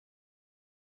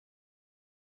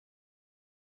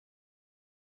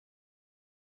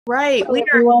Right. Hello, We are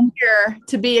everyone. here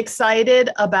to be excited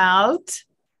about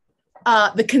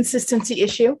the consistency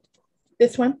issue.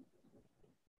 This one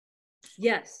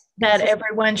Yes. that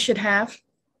everyone should have,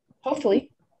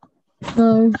 hopefully.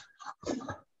 No,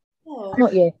 Oh,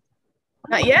 not yet.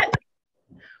 Not yet?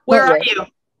 Where Not are yet. you,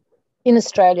 In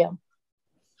Australia.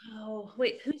 oh,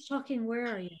 wait, who's talking?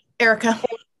 Where are you? Erica?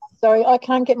 Sorry, I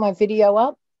can't get my video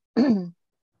up.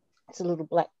 It's a little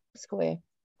black square.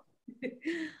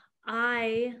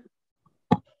 I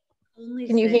only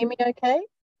Can you hear think me okay? I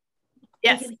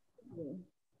Yes. can hear you.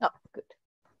 Oh, good.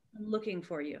 I'm looking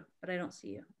for you, but I don't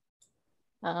see you.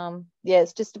 Yeah,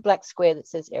 it's just a black square that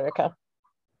says Erica.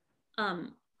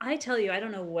 I tell you, I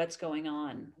don't know what's going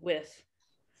on with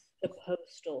the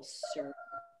postal service.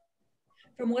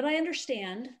 From what I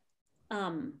understand,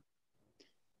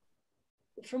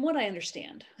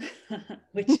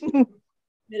 which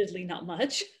admittedly not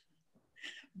much,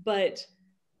 but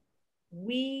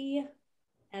we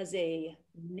as a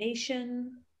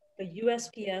nation, the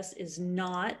USPS is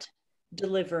not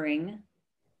delivering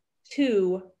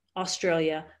to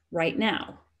Australia right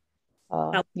now.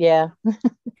 Yeah.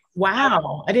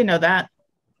 Wow. I didn't know that.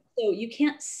 So you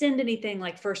can't send anything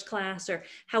like first class or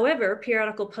however,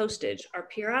 periodical postage, our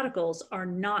periodicals are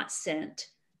not sent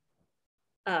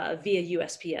via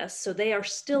USPS. So they are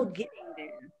still getting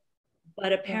there.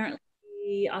 But apparently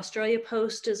Australia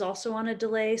Post is also on a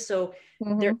delay. So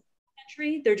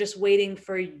they're just waiting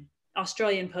for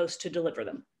Australian Post to deliver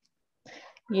them.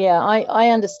 Yeah, I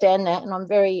understand that, and I'm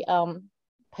very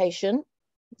patient.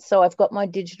 So I've got my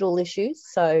digital issues.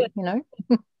 So, you know,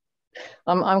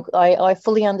 I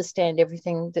fully understand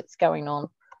everything that's going on.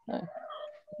 So.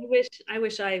 I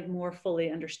wish I more fully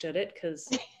understood it, because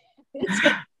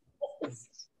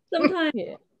sometimes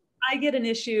I get an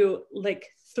issue like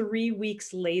 3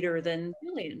 weeks later than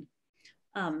Jillian.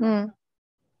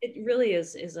 It really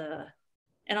is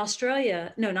and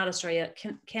Australia, no, not Australia,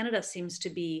 Canada seems to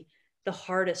be the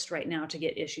hardest right now to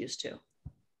get issues to.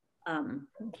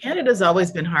 Canada's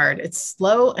always been hard. It's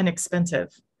slow and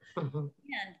expensive. And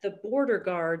the border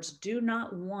guards do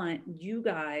not want you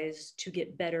guys to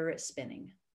get better at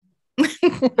spinning.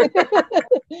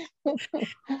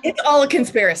 It's all a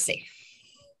conspiracy.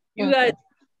 You guys.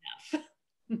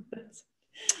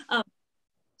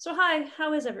 So hi,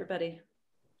 how is everybody?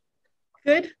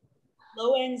 Good.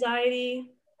 Low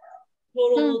anxiety,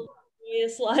 total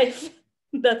joyous life.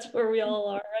 That's where we all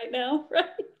are right now, right?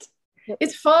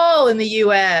 It's fall in the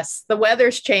US. The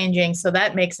weather's changing, so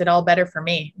that makes it all better for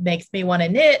me. It makes me want to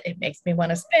knit. It makes me want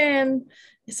to spin.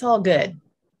 It's all good.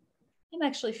 I'm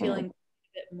actually feeling a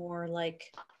bit more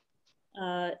like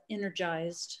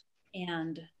energized,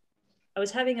 and I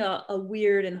was having a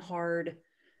weird and hard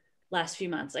last few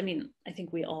months. I mean, I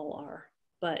think we all are,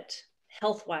 but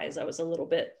health-wise, I was a little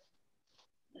bit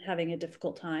having a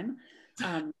difficult time.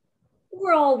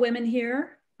 We're all women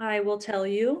here, I will tell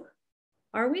you.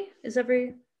 Are we?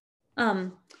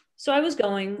 So I was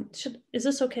going, is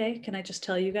this okay? Can I just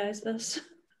tell you guys this?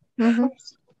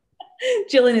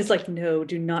 Jillian is like, no,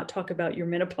 do not talk about your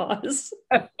menopause.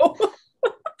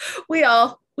 We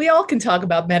all can talk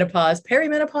about menopause,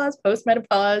 perimenopause,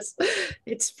 postmenopause.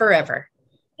 It's forever.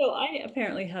 So I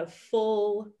apparently have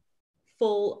full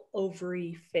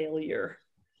ovary failure.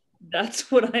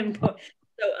 That's what I'm going.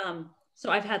 So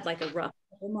I've had like a rough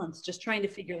couple months just trying to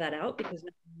figure that out, because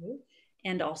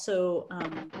and also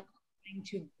trying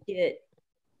to get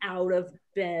out of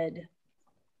bed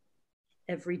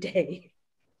every day.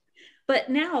 But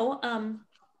now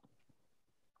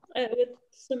with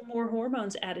some more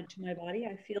hormones added to my body,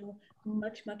 I feel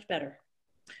much better.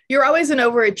 You're always an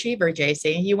overachiever,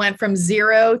 Jacey. You went from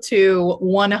 0 to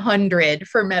 100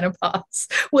 for menopause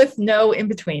with no in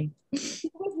between.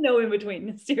 With no in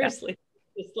between, seriously.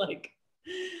 Just like,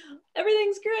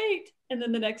 everything's great. And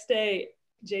then the next day,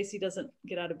 Jacey doesn't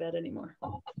get out of bed anymore.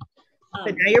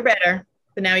 But now you're better.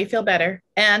 But now you feel better.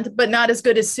 But not as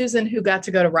good as Susan, who got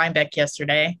to go to Rhinebeck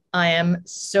yesterday. I am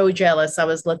so jealous. I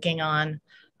was looking on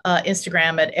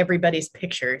Instagram at everybody's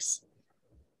pictures.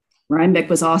 Rhinebeck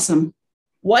was awesome.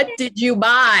 What did you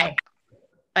buy?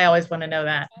 I always want to know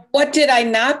that. What did I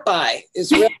not buy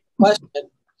is really the question.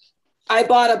 I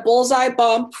bought a bullseye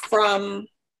bump from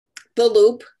the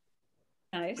Loop.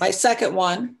 Nice. My second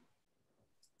one.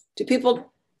 Do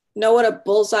people know what a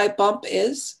bullseye bump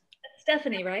is?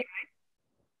 Stephanie, right?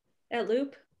 At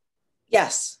Loop?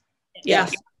 Yes. Yeah.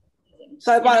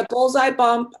 So I bought a bullseye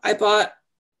bump. I bought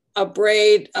a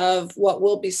braid of what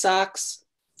will be socks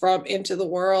from Into the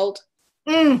World.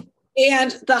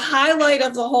 And the highlight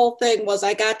of the whole thing was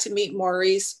I got to meet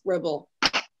Maurice Ribble.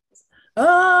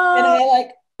 Oh. And I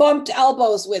like bumped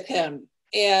elbows with him.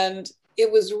 And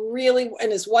it was really,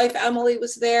 and his wife Emily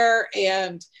was there,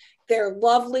 and they're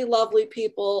lovely, lovely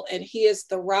people. And he is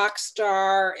the rock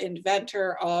star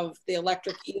inventor of the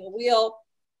electric eel wheel.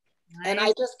 Nice. And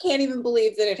I just can't even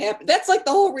believe that it happened. That's like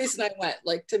the whole reason I went,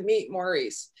 like, to meet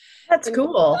Maurice. That's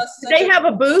cool. Did they have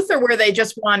a booth, or were they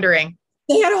just wandering?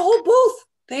 They had a whole booth.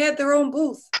 They had their own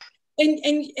booth.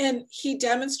 And he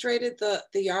demonstrated the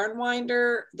yarn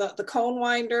winder, the cone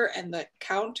winder, and the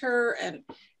counter. And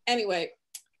anyway,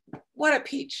 what a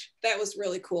peach. That was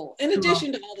really cool. In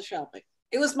addition to all the shopping.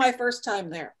 It was my first time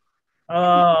there.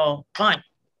 Oh, fun.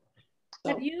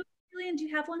 So. Have you, Jillian, do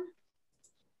you have one?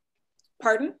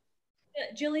 Pardon?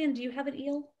 Jillian, do you have an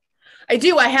eel? I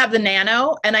do. I have the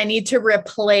Nano, and I need to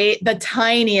replace the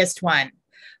tiniest one.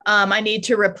 I need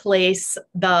to replace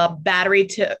the battery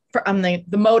the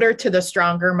motor to the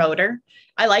stronger motor.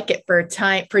 I like it for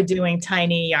doing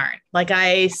tiny yarn. Like,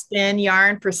 I spin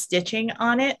yarn for stitching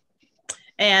on it,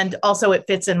 and also it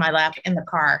fits in my lap in the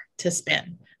car to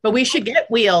spin. But we should get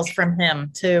wheels from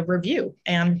him to review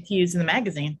and to use in the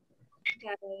magazine.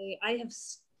 I have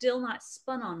still not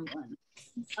spun on one,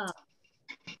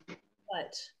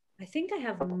 but I think I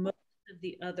have most of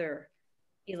the other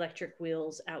electric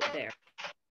wheels out there.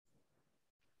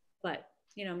 But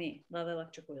you know me, love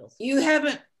electric wheels. You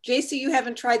haven't, Jacey, you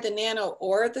haven't tried the Nano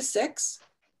or the 6?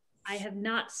 I have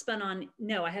not spun on,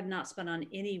 no, I have not spun on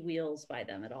any wheels by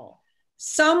them at all.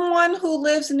 Someone who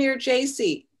lives near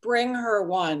Jacey, bring her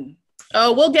one.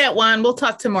 Oh, we'll get one. We'll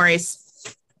talk to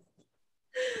Maurice.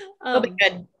 That'll be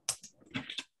good.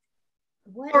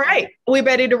 All right. Are we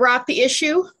ready to rock the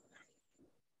issue?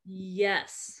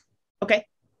 Yes. Okay.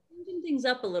 Changing things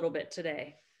up a little bit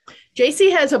today. Jacey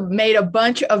has made a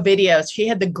bunch of videos. She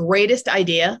had the greatest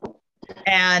idea,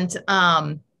 and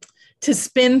to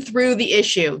spin through the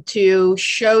issue, to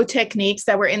show techniques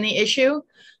that were in the issue.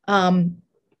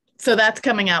 So that's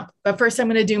coming up. But first, I'm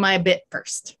going to do my bit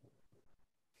first.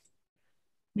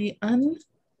 Let me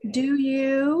undo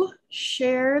you,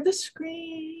 share the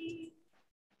screen.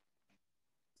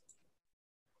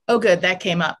 Oh, good. That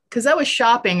came up because I was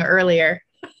shopping earlier.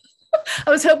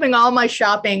 I was hoping all my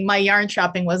yarn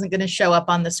shopping wasn't going to show up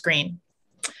on the screen.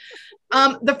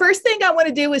 The first thing I want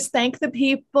to do is thank the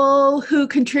people who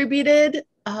contributed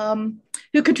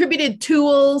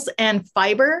tools and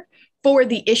fiber for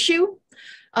the issue.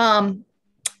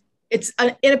 It's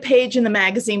in a page in the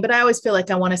magazine, but I always feel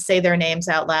like I want to say their names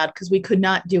out loud because we could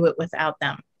not do it without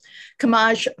them.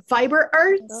 Camaj Fiber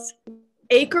Arts,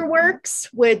 Akerworks,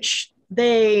 which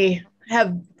I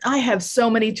have so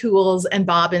many tools and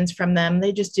bobbins from them.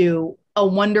 They just do a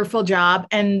wonderful job,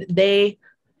 and they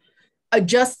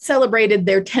just celebrated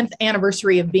their 10th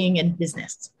anniversary of being in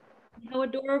business. How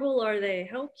adorable are they?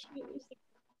 How cute is it?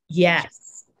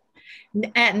 Yes.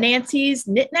 At Nancy's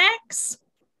Knacks,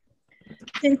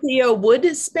 Cynthia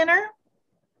wood spinner.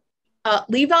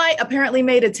 Levi apparently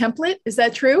made a template. Is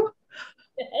that true?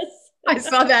 Yes. I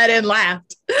saw that and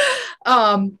laughed.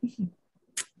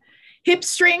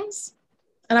 HipStrings,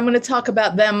 and I'm going to talk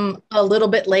about them a little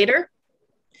bit later.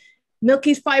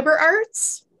 Mielke's Fiber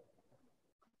Arts.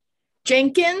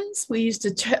 Jenkins, we used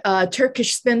a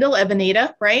Turkish spindle,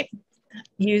 Evanita, right?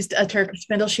 Used a Turkish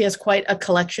spindle. She has quite a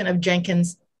collection of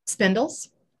Jenkins spindles.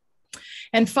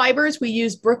 And fibers, we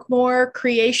use Brookmore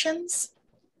Creations,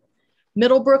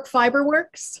 Middlebrook Fiber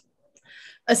Works,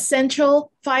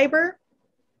 Essential Fiber.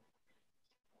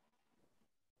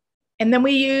 And then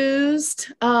we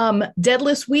used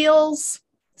Deadless Wheels,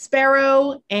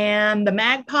 Sparrow, and the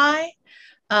Magpie,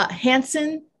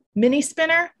 Hanson Mini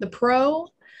Spinner, the Pro,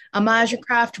 a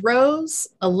Majacraft Rose,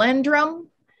 a Lendrum,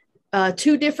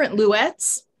 2 different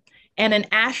Luettes, and an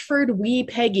Ashford Wee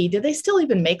Peggy. Do they still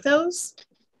even make those?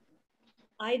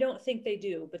 I don't think they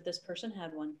do, but this person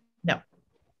had one. No.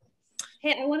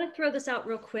 Hey, I want to throw this out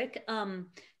real quick.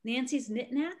 Nancy's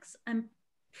Knacks, I'm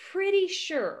pretty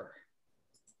sure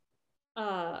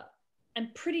that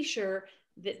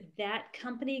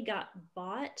company got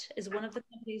bought, is one of the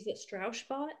companies that Strauss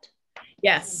bought.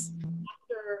 Yes.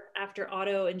 After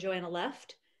Otto and Joanna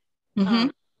left. Mm-hmm.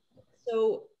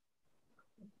 So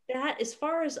that, as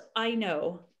far as I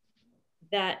know,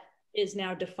 that is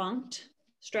now defunct,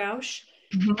 Strauss,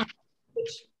 mm-hmm.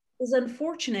 Which is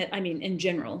unfortunate. I mean, in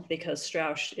general, because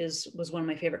Strauss was one of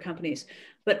my favorite companies,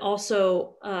 but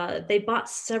also they bought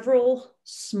several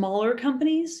smaller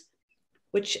companies,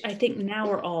 which I think now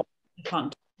are all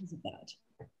defunct because of that.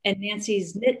 And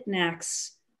Nancy's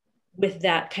Knacks, with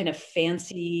that kind of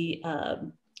fancy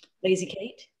Lazy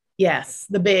Kate. Yes,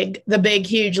 the big,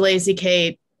 huge Lazy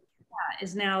Kate. Yeah,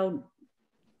 is now,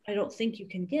 I don't think you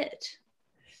can get.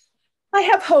 I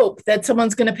have hope that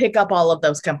someone's going to pick up all of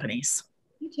those companies.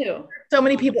 Me too. So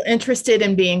many people interested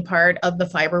in being part of the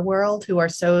fiber world who are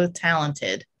so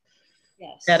talented.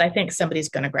 Yes. That I think somebody's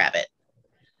going to grab it.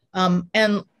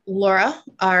 And Laura,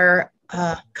 our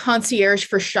concierge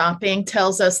for shopping,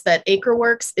 tells us that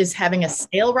Akerworks is having a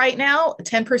sale right now,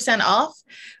 10% off,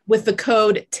 with the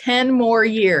code 10 more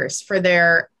years for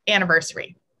their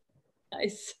anniversary.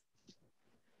 Nice.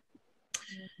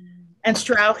 And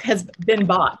Strauch has been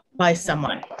bought by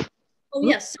someone. Oh,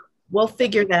 yes. We'll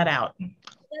figure that out.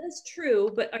 That is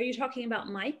true, but are you talking about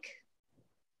Mike?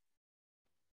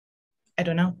 I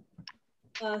don't know.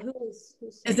 Who's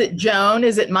Is it Joan?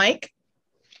 Is it Mike?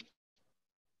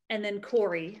 And then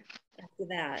Corey after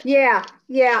that. Yeah.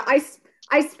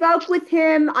 I spoke with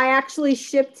him. I actually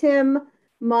shipped him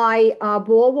my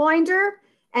ball winder,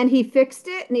 and he fixed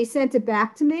it and he sent it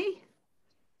back to me.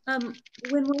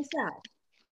 When was that?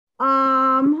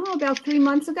 About 3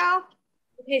 months ago.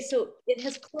 Okay, so it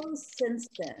has closed since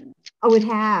then. Oh, it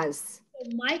has. So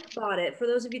Mike bought it. For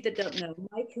those of you that don't know,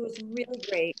 Mike, who is really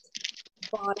great,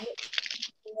 bought it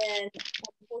and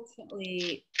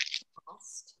unfortunately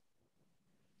lost.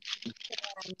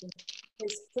 And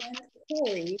his friend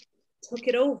Corey took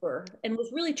it over and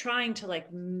was really trying to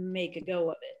like make a go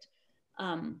of it.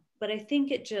 But I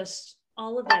think it just,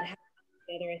 all of that happened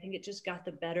together. I think it just got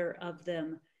the better of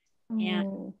them. And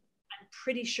I'm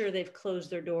pretty sure they've closed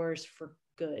their doors for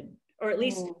good, or at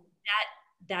least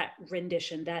that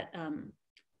rendition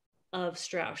of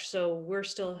Strauch. So we're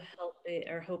still hoping.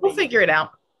 We'll figure it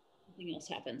out. Something else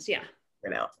happens. Yeah.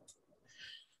 Figure it out.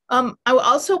 I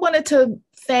also wanted to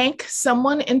thank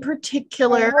someone in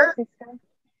particular.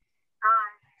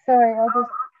 Sorry,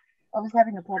 I was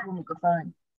having a problem with the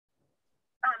phone.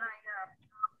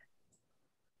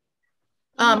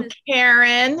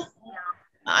 Karen,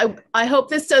 I hope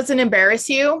this doesn't embarrass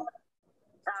you.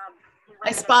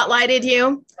 I spotlighted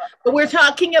you, but we're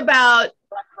talking about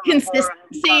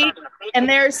consistency, and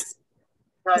there's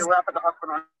who's got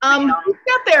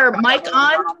their mic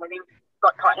on?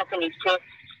 Got tightness in his chest,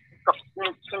 got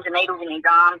pins and needles in his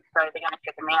arms, so they're going to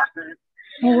check him out. And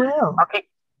Oh, wow. I'll keep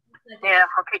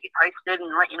you posted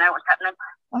and let you know what's happening.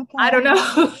 Okay. I don't know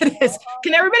who it is.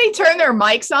 Can everybody turn their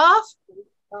mics off?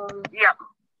 Yeah.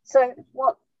 So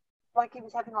what, like he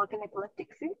was having like an epileptic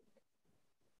fit?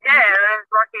 Yeah,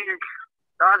 it's like he's,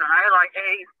 I don't know, like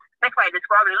best way to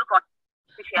describe it, it looks like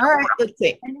fish out All of right, water. let's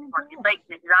see. Like his feet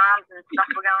and his arms and stuff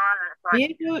were going, and it's like,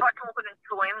 You- like talking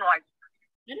to him, like.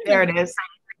 There it is.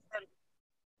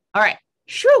 All right.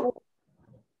 Shoo.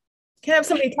 Can I have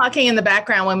somebody talking in the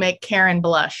background will make Karen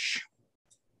blush.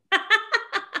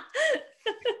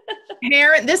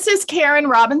 Karen, this is Karen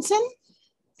Robinson.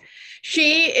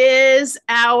 She is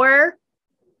our,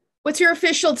 what's your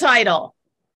official title?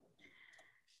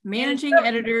 Managing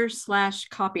editor /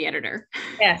 copy editor.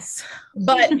 Yes.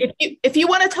 But if you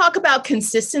want to talk about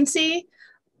consistency,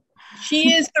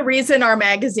 she is the reason our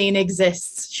magazine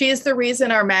exists. She is the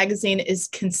reason our magazine is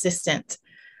consistent.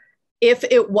 If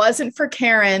it wasn't for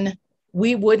Karen,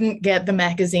 we wouldn't get the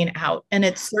magazine out, and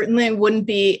it certainly wouldn't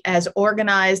be as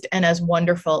organized and as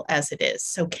wonderful as it is.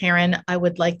 So Karen, I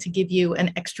would like to give you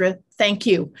an extra thank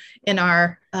you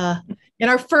for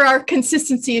our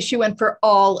consistency issue and for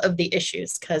all of the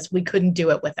issues, because we couldn't do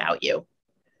it without you.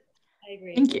 I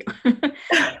agree. Thank you.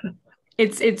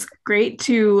 It's great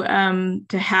to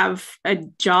have a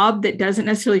job that doesn't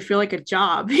necessarily feel like a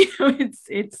job. You know,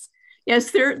 it's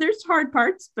yes, there's hard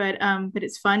parts, but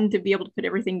it's fun to be able to put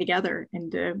everything together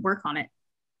and to work on it.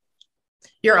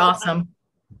 You're awesome.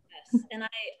 Yes, and I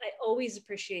always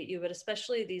appreciate you, but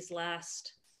especially these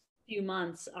last few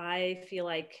months, I feel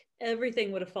like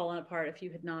everything would have fallen apart if you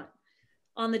had not,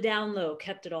 on the down low,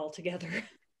 kept it all together.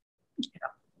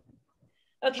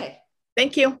 Yeah. Okay.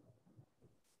 Thank you.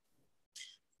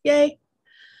 Yay.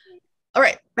 All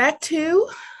right, back to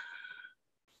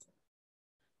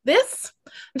this.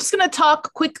 I'm just going to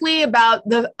talk quickly about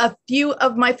a few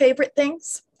of my favorite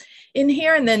things in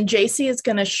here, and then Jacey is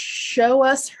going to show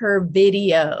us her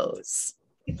videos.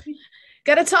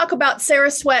 Got to talk about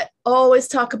Sarah Sweat. Always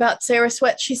talk about Sarah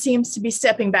Sweat. She seems to be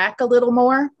stepping back a little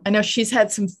more. I know she's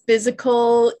had some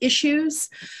physical issues,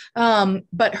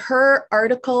 but her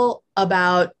article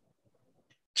about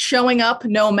showing up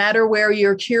no matter where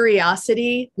your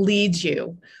curiosity leads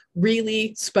you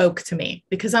really spoke to me,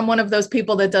 because I'm one of those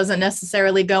people that doesn't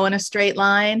necessarily go in a straight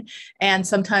line. And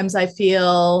sometimes I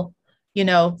feel,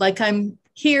 like I'm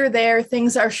here, there,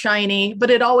 things are shiny, but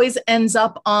it always ends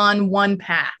up on one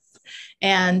path.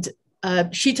 And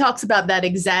she talks about that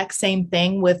exact same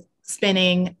thing with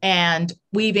spinning and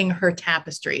weaving her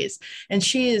tapestries. And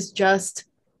she is just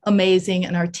amazing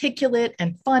and articulate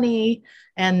and funny.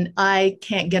 And I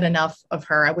can't get enough of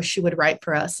her. I wish she would write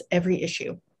for us every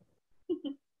issue.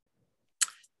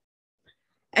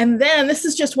 And then this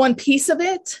is just one piece of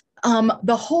it.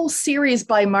 The whole series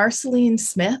by Marceline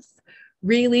Smith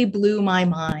really blew my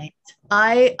mind.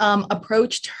 I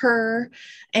approached her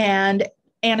and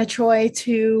Anna Choi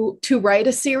to write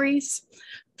a series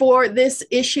for this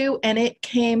issue, and it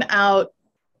came out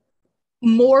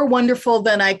more wonderful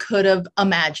than I could have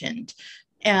imagined.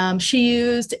 She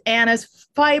used Anna's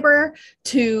fiber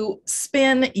to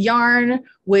spin yarn,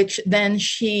 which then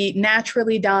she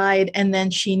naturally dyed, and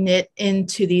then she knit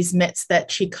into these mitts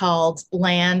that she called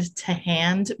land to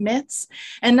hand mitts.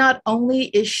 And not only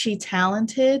is she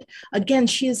talented, again,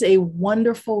 she is a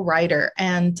wonderful writer,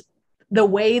 and the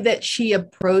way that she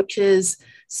approaches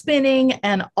spinning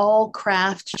and all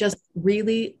craft just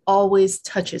really always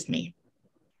touches me.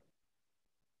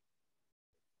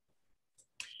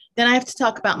 Then I have to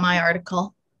talk about my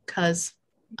article because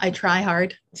I try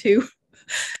hard to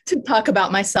talk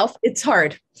about myself. It's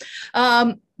hard.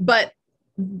 But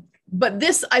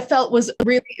this I felt was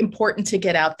really important to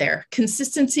get out there.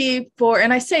 Consistency for,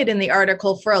 and I say it in the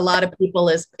article, for a lot of people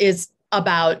is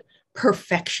about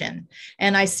perfection.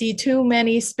 And I see too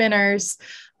many spinners,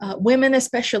 women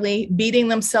especially, beating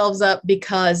themselves up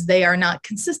because they are not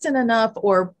consistent enough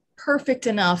or perfect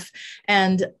enough.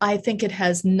 And I think it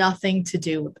has nothing to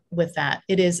do with that.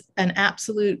 It is an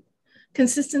absolute,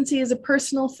 consistency is a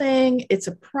personal thing. It's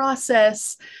a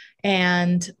process,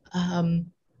 and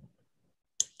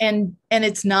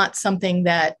it's not something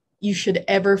that you should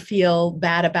ever feel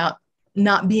bad about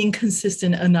not being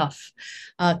consistent enough.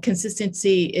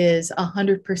 Consistency is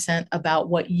 100% about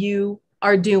what you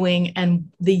are doing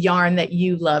and the yarn that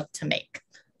you love to make.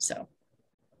 So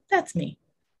that's me.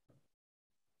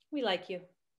 We like you.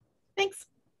 Thanks.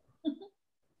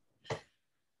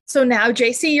 So now,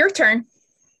 Jacey, your turn.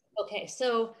 Okay,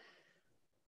 so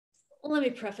let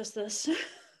me preface this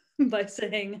by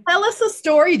saying, tell us a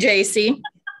story, Jacey.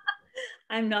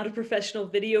 I'm not a professional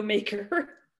video maker.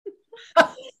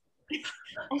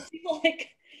 I feel like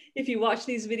if you watch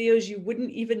these videos, you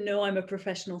wouldn't even know I'm a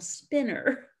professional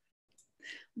spinner.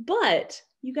 But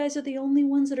you guys are the only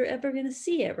ones that are ever going to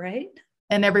see it, right?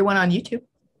 And everyone on YouTube.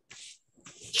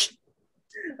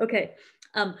 Okay,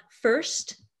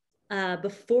 first,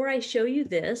 before I show you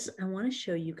this, I want to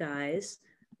show you guys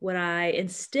what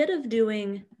instead of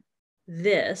doing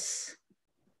this,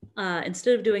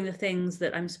 instead of doing the things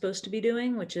that I'm supposed to be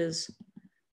doing, which is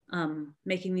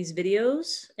making these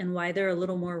videos, and why they're a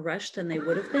little more rushed than they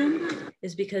would have been,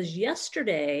 is because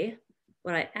yesterday,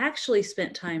 what I actually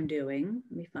spent time doing,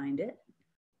 let me find it,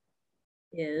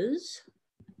 is,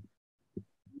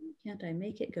 can't I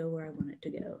make it go where I want it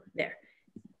to go? There.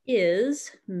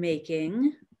 Is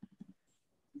making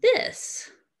this,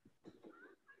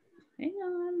 hang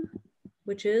on,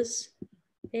 which is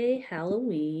a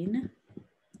Halloween.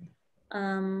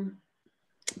 I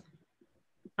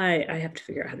have to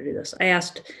figure out how to do this. I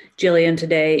asked Jillian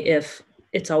today if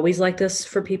it's always like this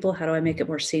for people. How do I make it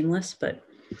more seamless? But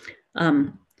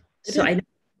so I know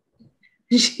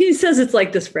she says it's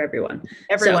like this for everyone.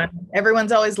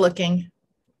 Everyone's always looking.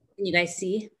 Can you guys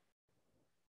see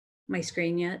my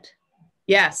screen yet?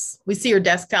 Yes, we see your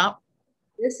desktop.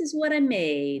 This is what I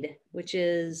made, which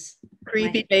is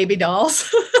creepy baby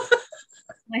dolls.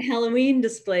 My Halloween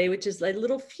display, which is a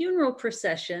little funeral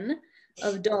procession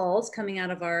of dolls coming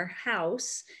out of our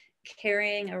house,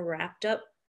 carrying a wrapped up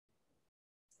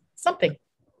something.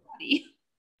 Body.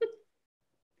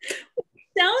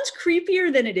 Sounds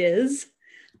creepier than it is.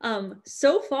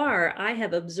 So far, I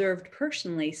have observed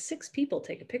personally 6 people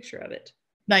take a picture of it.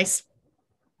 Nice.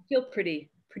 I feel pretty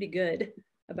good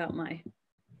about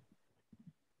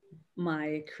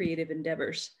my creative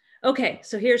endeavors. Okay,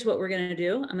 so here's what we're gonna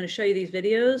do. I'm gonna show you these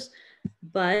videos,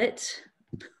 but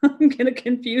I'm gonna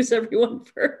confuse everyone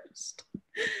first.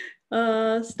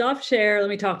 Stop share, let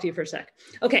me talk to you for a sec.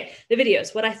 Okay, the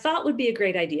videos. What I thought would be a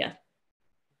great idea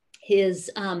is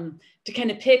to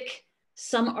kind of pick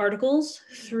some articles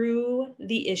through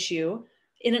the issue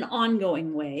in an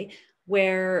ongoing way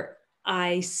where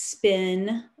I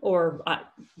spin, or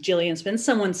Jillian spins,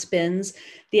 someone spins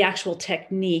the actual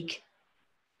technique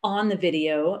on the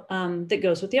video that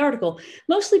goes with the article.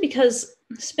 Mostly because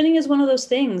spinning is one of those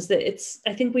things that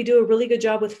I think we do a really good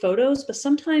job with photos, but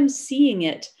sometimes seeing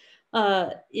it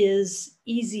is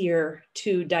easier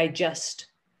to digest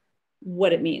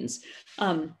what it means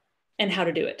and how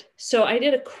to do it. So I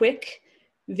did a quick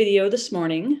video this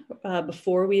morning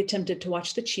before we attempted to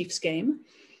watch the Chiefs game,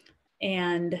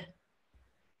 and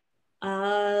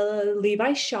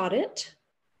Levi shot it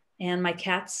and my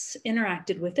cats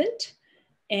interacted with it,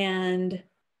 and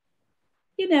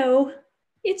you know,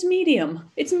 it's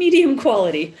medium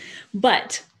quality,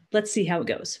 but let's see how it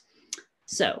goes.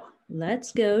 So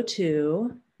let's go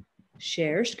to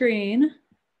share screen,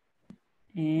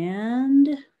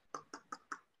 and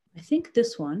I think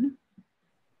this one,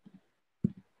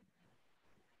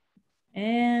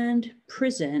 and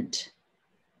present.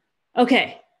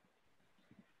 Okay.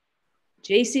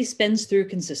 Jacey spins through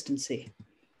consistency.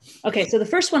 Okay, so the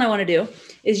first one I want to do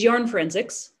is Yarn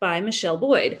Forensics by Michelle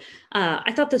Boyd.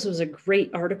 I thought this was a great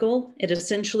article. It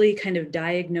essentially kind of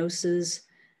diagnoses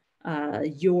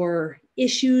your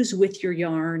issues with your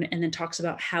yarn and then talks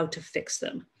about how to fix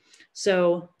them.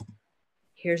 So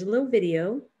here's a little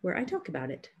video where I talk about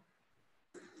it.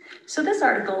 So this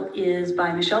article is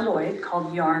by Michelle Boyd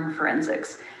called Yarn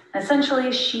Forensics.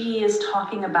 Essentially, she is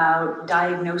talking about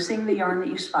diagnosing the yarn that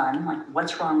you spun, like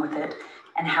what's wrong with it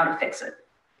and how to fix it.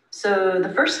 So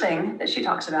the first thing that she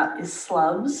talks about is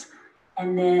slubs,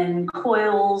 and then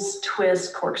coils,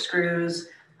 twists, corkscrews,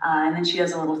 and then she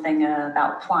does a little thing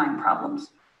about plying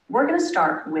problems. We're going to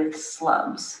start with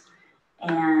slubs,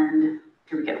 and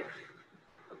here we go.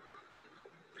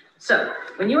 So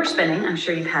when you were spinning, I'm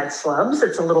sure you've had slubs.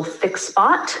 It's a little thick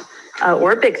spot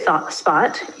or a big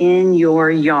spot in your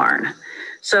yarn.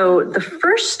 So the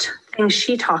first thing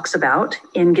she talks about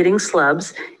in getting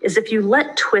slubs is if you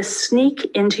let twists sneak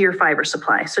into your fiber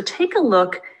supply. So take a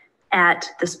look at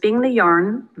this being the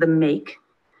yarn, the make,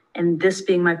 and this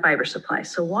being my fiber supply.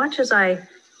 So watch as I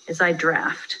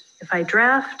draft. If I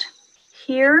draft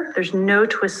here, there's no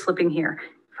twist slipping here.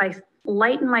 If I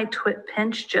lighten my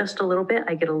pinch just a little bit,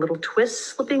 I get a little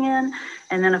twist slipping in.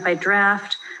 And then if I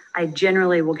draft, I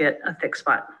generally will get a thick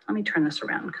spot. Let me turn this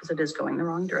around because it is going the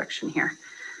wrong direction here.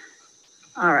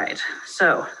 All right,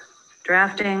 so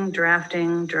drafting,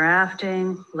 drafting,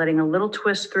 drafting, letting a little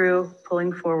twist through,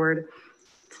 pulling forward.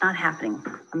 It's not happening.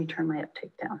 Let me turn my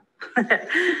uptake down.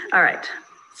 All right,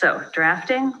 so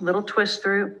drafting, little twist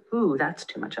through. Ooh, that's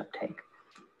too much uptake.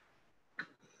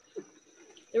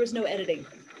 There was no editing.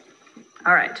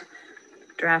 All right,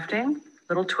 drafting,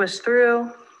 little twist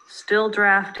through, still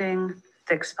drafting,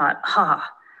 thick spot. Ah,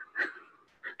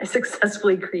 I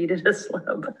successfully created a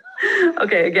slub.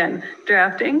 Okay, again,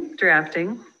 drafting,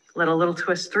 drafting, let a little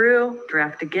twist through,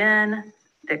 draft again,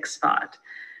 thick spot.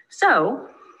 So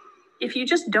if you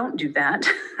just don't do that,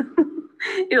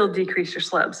 it'll decrease your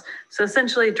slubs. So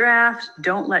essentially draft,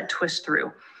 don't let twist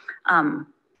through.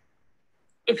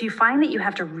 If you find that you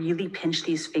have to really pinch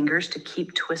these fingers to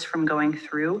keep twist from going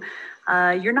through,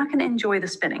 you're not gonna enjoy the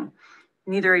spinning.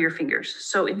 Neither are your fingers.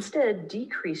 So instead,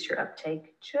 decrease your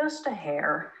uptake just a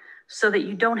hair so that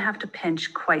you don't have to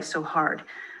pinch quite so hard.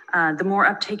 The more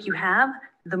uptake you have,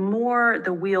 the more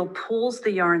the wheel pulls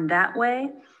the yarn that way,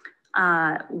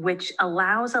 which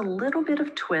allows a little bit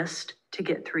of twist to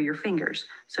get through your fingers.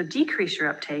 So decrease your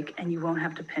uptake and you won't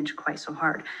have to pinch quite so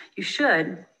hard. You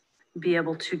should be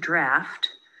able to draft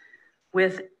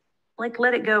with, like,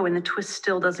 let it go and the twist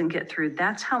still doesn't get through.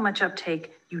 That's how much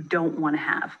uptake you don't want to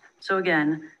have. So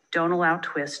again, don't allow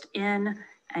twist in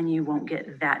and you won't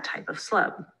get that type of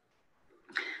slub.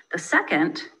 The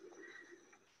second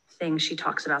thing she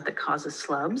talks about that causes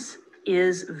slubs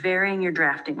is varying your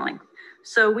drafting length.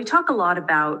 So we talk a lot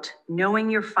about knowing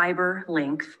your fiber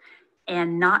length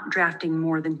and not drafting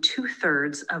more than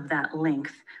 2/3 of that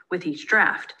length with each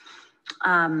draft.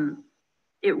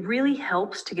 It really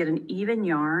helps to get an even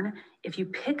yarn if you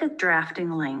pick a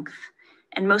drafting length,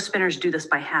 and most spinners do this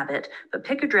by habit, but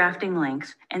pick a drafting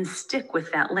length and stick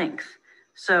with that length.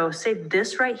 So say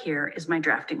this right here is my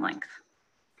drafting length.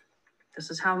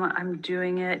 This is how I'm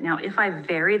doing it. Now, if I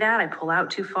vary that, I pull out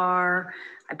too far,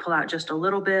 I pull out just a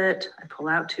little bit, I pull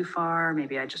out too far,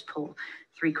 maybe I just pull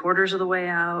 3/4 of the way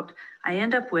out, I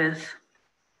end up with,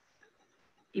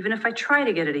 even if I try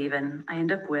to get it even, I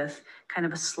end up with kind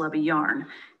of a slubby yarn.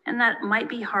 And that might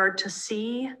be hard to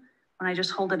see when I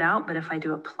just hold it out, but if I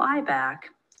do a ply back,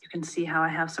 you can see how I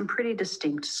have some pretty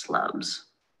distinct slubs.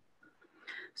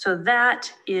 So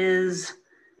that is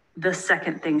the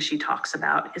second thing she talks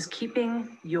about, is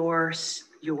keeping your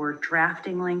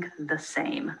drafting length the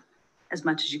same as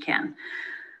much as you can.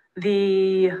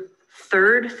 The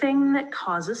third thing that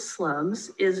causes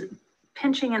slubs is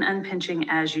pinching and unpinching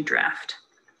as you draft.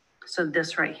 So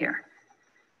this right here.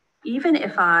 Even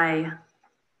if I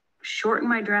shorten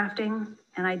my drafting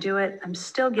and I do it, I'm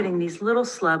still getting these little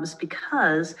slubs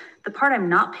because the part I'm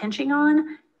not pinching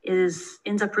on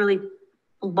ends up really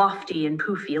lofty and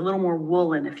poofy, a little more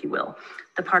woolen, if you will.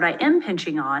 The part I am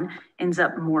pinching on ends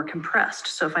up more compressed.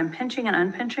 So if I'm pinching and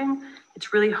unpinching,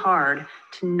 it's really hard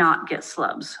to not get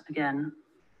slubs. Again,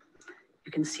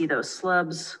 you can see those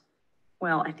slubs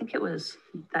well, I think it was,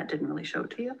 that didn't really show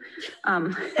it to you.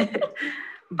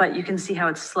 But you can see how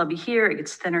it's slubby here, it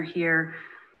gets thinner here.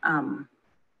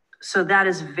 So that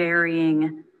is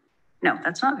varying. No,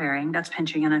 that's not varying, that's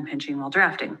pinching and unpinching while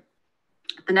drafting.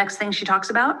 The next thing she talks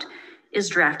about is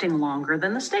drafting longer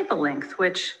than the staple length,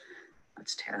 which,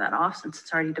 let's tear that off since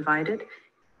it's already divided,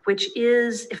 which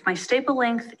is, if my staple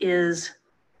length is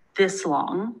this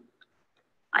long,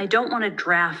 I don't want to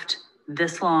draft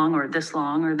this long or this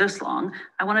long or this long.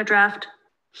 I want to draft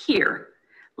here,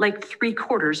 like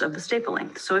 3/4 of the staple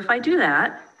length. So if I do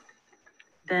that,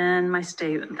 then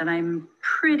then I'm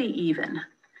pretty even.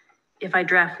 If I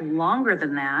draft longer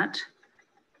than that,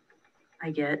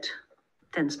 I get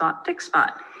thin spot, thick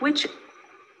spot, which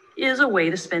is a way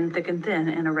to spin thick and thin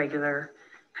in a regular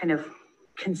kind of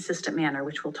consistent manner,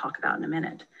 which we'll talk about in a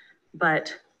minute.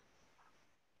 But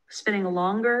spinning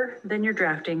longer than you're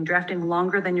drafting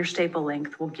longer than your staple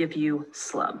length will give you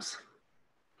slubs.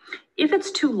 If it's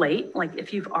too late, like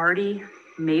if you've already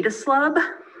made a slub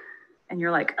and you're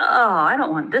like, oh, I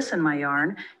don't want this in my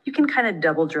yarn, you can kind of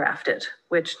double draft it,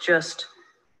 which just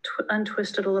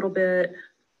untwist it a little bit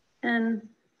and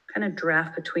kind of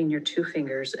draft between your two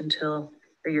fingers until,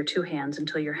 or your two hands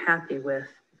until you're happy with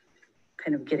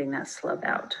kind of getting that slub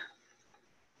out.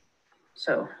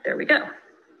 So there we go.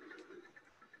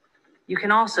 You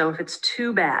can also, if it's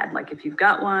too bad, like if you've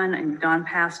got one and you've gone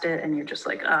past it and you're just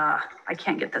like, I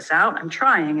can't get this out, I'm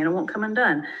trying and it won't come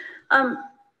undone.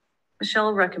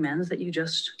 Michelle recommends that you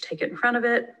just take it in front of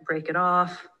it, break it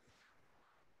off,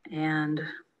 and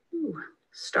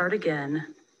start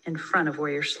again in front of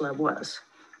where your slub was.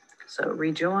 So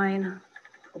rejoin,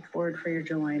 pull forward for your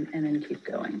join, and then keep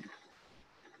going.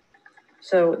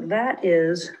 So that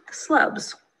is the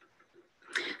slubs.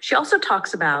 She also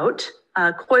talks about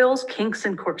coils, kinks,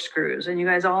 and corkscrews, and you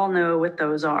guys all know what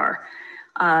those are.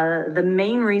 The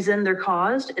main reason they're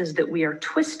caused is that we are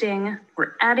twisting,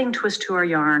 we're adding twist to our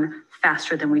yarn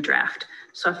faster than we draft.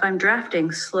 So if I'm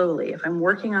drafting slowly, if I'm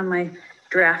working on my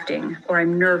drafting, or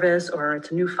I'm nervous, or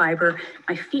it's a new fiber,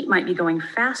 my feet might be going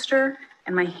faster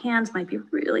and my hands might be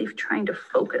really trying to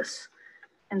focus.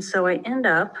 And so I end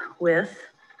up with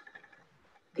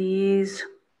these,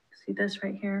 see this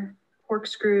right here?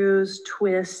 Corkscrews,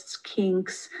 twists,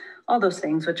 kinks, all those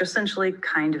things, which essentially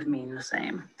kind of mean the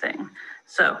same thing.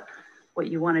 So what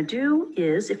you want to do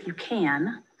is, if you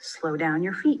can, slow down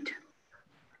your feet.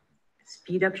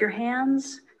 Speed up your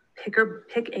hands, pick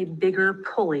a bigger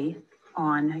pulley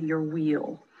on your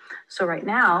wheel. So right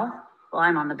now, well,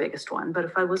 I'm on the biggest one, but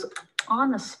if I was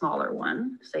on the smaller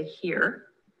one, say here,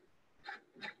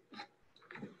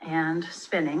 and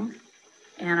spinning,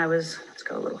 and I was, let's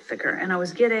go a little thicker, and I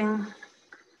was getting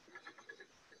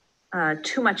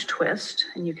too much twist,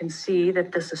 and you can see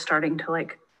that this is starting to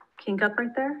like kink up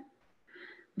right there,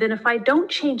 then if I don't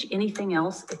change anything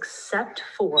else except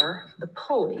for the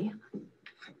pulley,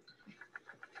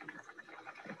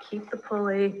 I keep the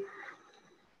pulley,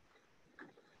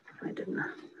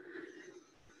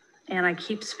 and I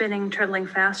keep spinning, treadling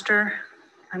faster,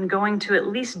 I'm going to at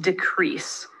least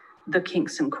decrease the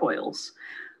kinks and coils.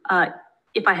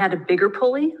 If I had a bigger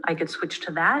pulley, I could switch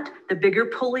to that. The bigger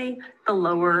pulley, the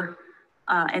lower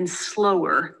and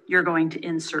slower you're going to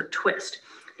insert twist.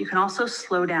 You can also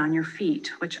slow down your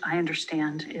feet, which I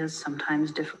understand is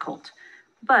sometimes difficult.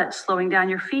 But slowing down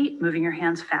your feet, moving your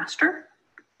hands faster,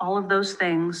 all of those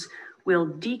things will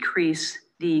decrease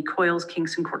the coils,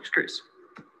 kinks, and corkscrews.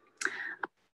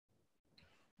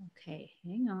 Okay,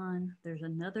 hang on. There's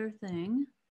another thing.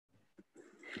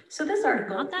 So this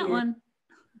article, not that one.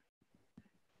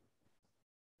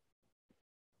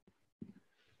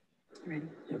 Ready?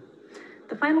 Yep.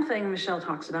 The final thing Michelle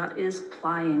talks about is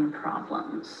plying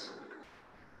problems.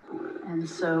 And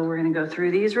so we're going to go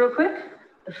through these real quick.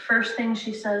 The first thing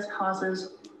she says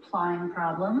causes plying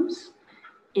problems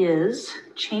is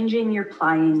changing your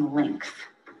plying length,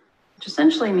 which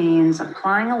essentially means I'm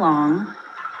plying along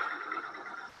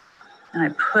and I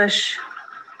push,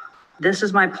 this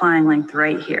is my plying length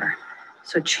right here.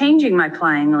 So changing my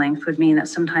plying length would mean that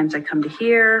sometimes I come to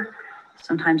here,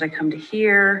 sometimes I come to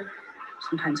here,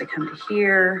 sometimes I come to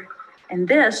here, and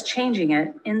this, changing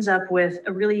it, ends up with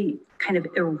a really kind of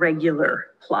irregular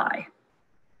ply.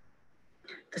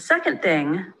 The second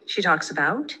thing she talks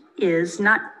about is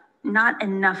not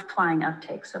enough plying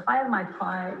uptake. So if I have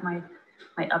my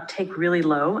uptake really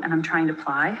low and I'm trying to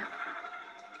ply,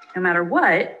 no matter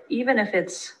what, even if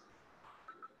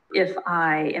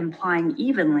I am plying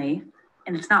evenly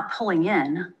and it's not pulling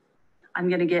in, I'm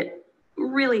gonna get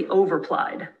really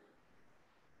overplied.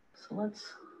 So let's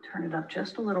turn it up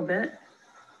just a little bit.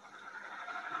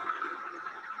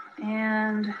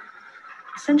 And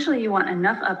Essentially, you want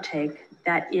enough uptake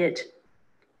that it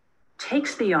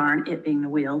takes the yarn, it being the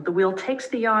wheel takes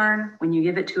the yarn when you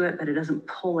give it to it, but it doesn't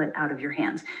pull it out of your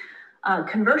hands.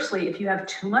 Conversely, if you have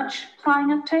too much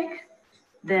plying uptake,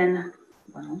 then,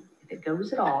 well, if it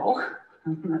goes at all,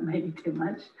 that might be too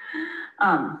much,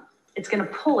 it's going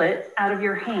to pull it out of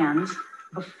your hands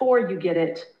before you get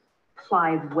it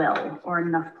plied well, or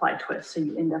enough ply twist. So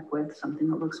you end up with something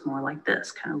that looks more like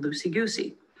this, kind of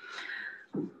loosey-goosey.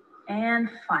 And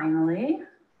finally,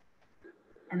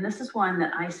 and this is one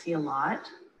that I see a lot,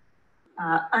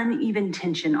 uneven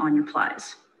tension on your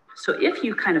plies. So if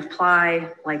you kind of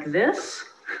ply like this,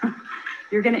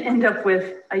 you're going to end up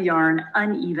with a yarn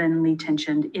unevenly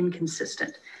tensioned,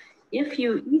 inconsistent. If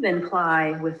you even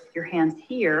ply with your hands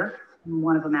here, and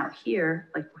one of them out here,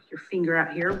 like with your finger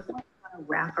out here, one want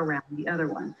to wrap around the other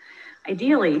one.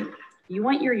 Ideally, you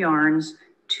want your yarns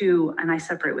to, and I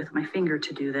separate with my finger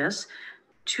to do this,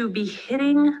 to be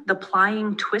hitting the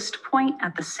plying twist point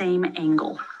at the same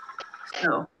angle.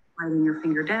 So sliding your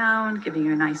finger down, giving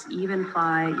you a nice even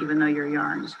ply, even though your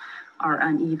yarns are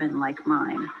uneven like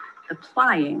mine. The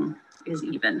plying is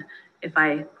even. If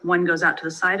one goes out to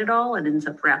the side at all, it ends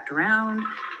up wrapped around.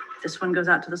 This one goes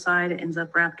out to the side, it ends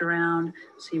up wrapped around.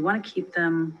 So you want to keep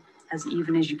them as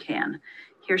even as you can.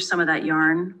 Here's some of that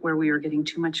yarn where we were getting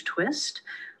too much twist.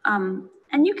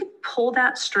 And you can pull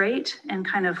that straight and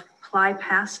kind of ply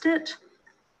past it,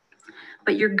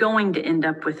 but you're going to end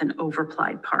up with an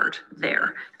overplied part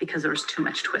there because there was too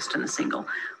much twist in the single.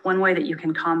 One way that you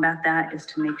can combat that is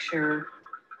to make sure,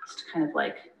 is to kind of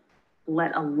like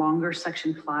let a longer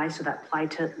section ply so that ply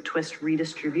twist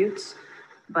redistributes,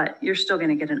 but you're still going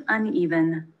to get an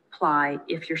uneven ply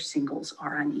if your singles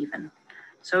are uneven.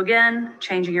 So again,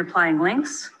 changing your plying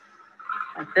lengths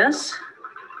like this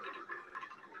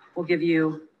will give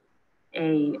you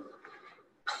a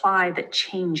ply that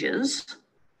changes,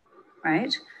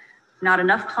 right? Not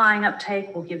enough plying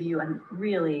uptake will give you a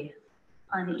really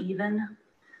uneven,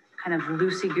 kind of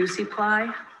loosey-goosey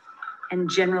ply. And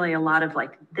generally a lot of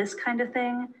like this kind of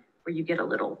thing where you get a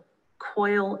little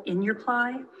coil in your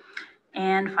ply.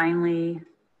 And finally,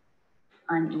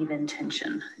 uneven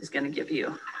tension is going to give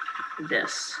you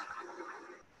this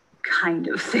kind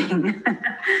of thing.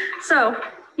 So,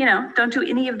 you know, don't do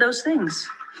any of those things.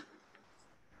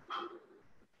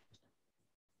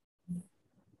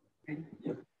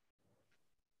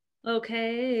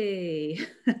 Okay.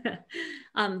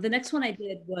 The next one I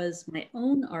did was my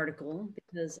own article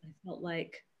because I felt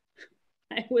like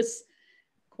I was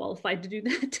qualified to do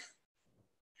that.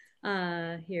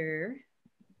 Here.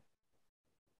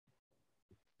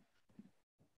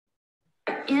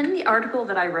 In the article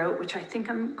that I wrote, which I think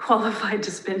I'm qualified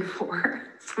to spin for,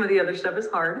 some of the other stuff is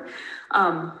hard,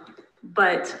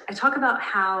 but I talk about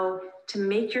how to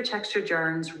make your textured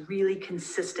yarns really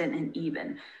consistent and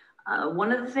even.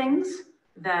 One of the things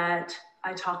that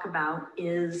I talk about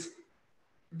is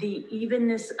the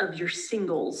evenness of your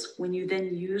singles when you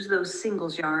then use those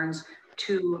singles yarns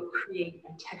to create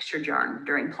a textured yarn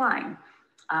during plying,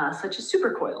 such as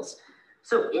super coils.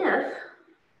 So if,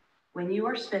 when you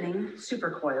are spinning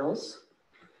super coils,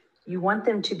 you want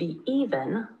them to be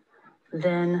even,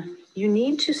 then you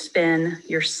need to spin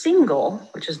your single,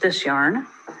 which is this yarn.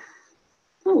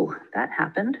 Ooh, that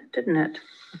happened, didn't it?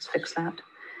 Let's fix that.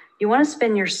 You want to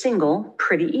spin your single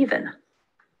pretty even.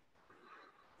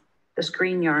 This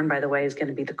green yarn, by the way, is going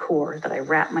to be the core that I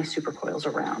wrap my super coils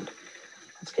around.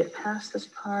 Let's get past this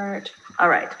part. All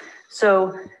right,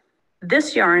 so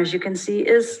this yarn, as you can see,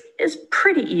 is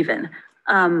pretty even.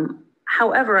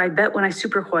 However, I bet when I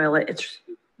super coil it,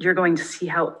 you're going to see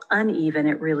how uneven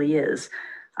it really is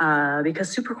because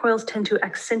super coils tend to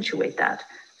accentuate that.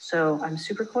 So I'm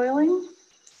super coiling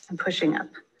and pushing up,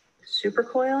 super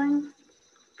coiling,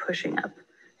 pushing up.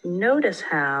 Notice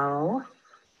how,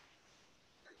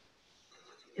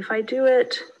 if I do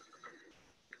it,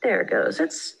 there it goes.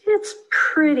 It's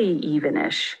pretty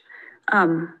evenish,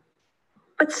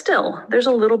 but still there's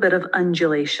a little bit of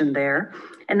undulation there.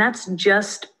 And that's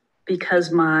just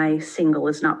because my single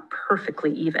is not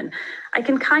perfectly even. I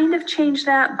can kind of change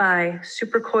that by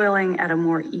super coiling at a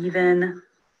more even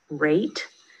rate,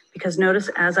 because notice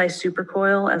as I super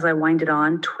coil, as I wind it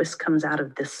on, twist comes out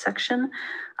of this section.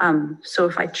 So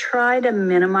if I try to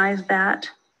minimize that,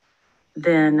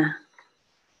 then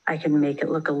I can make it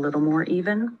look a little more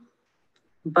even.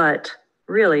 But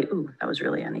really, ooh, that was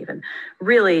really uneven.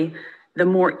 Really, the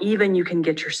more even you can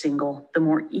get your single, the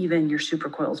more even your super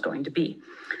coil is going to be.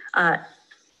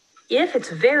 If it's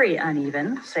very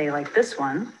uneven, say like this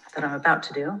one that I'm about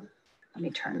to do, let me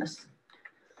turn this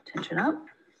tension up.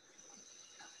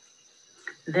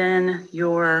 Then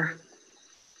your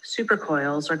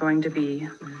supercoils are going to be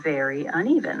very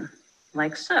uneven,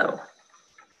 like so.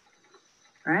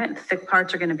 All right, thick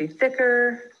parts are going to be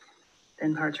thicker,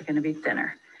 thin parts are going to be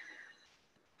thinner.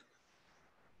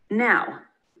 Now,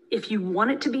 if you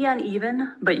want it to be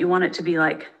uneven, but you want it to be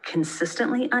like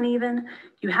consistently uneven,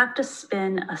 you have to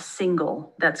spin a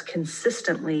single that's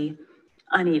consistently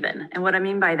uneven. And what I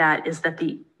mean by that is that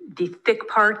the thick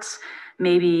parts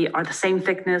maybe are the same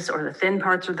thickness, or the thin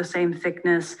parts are the same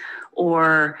thickness,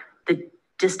 or the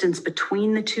distance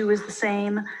between the two is the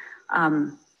same.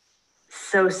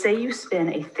 So say you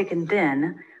spin a thick and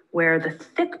thin, where the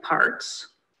thick parts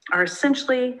are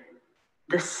essentially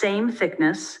the same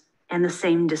thickness and the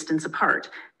same distance apart,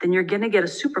 then you're going to get a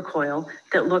supercoil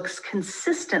that looks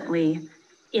consistently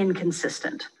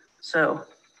inconsistent. So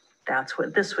that's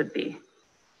what this would be.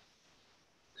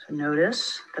 So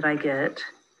notice that I get,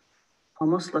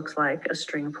 almost looks like a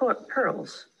string of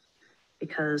pearls,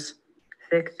 because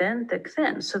thick, thin, thick,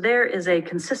 thin. So there is a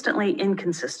consistently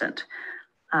inconsistent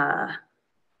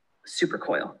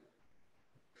supercoil.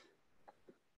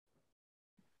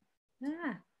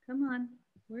 Ah, come on.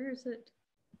 Where is it?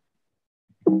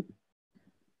 Ooh.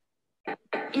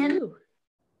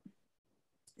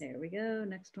 There we go.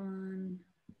 Next one.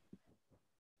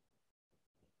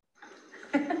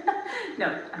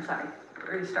 No, I'm sorry.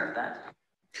 Restart that.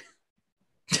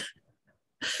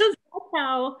 That's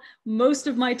how most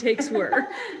of my takes were.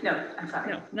 No, I'm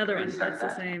sorry. No, another one. That's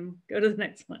the same. Go to the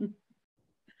next one.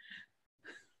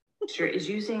 Is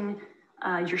using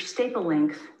your staple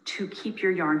length to keep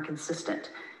your yarn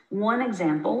consistent. One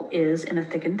example is in a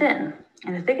thick and thin.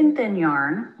 In a thick and thin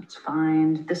yarn, let's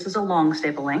find, this is a long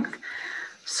staple length.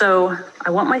 So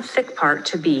I want my thick part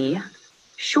to be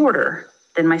shorter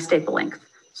than my staple length.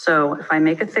 So if I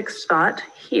make a thick spot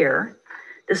here,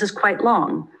 this is quite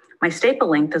long. My staple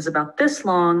length is about this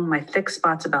long, my thick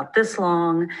spot's about this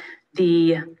long.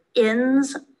 The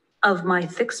ends of my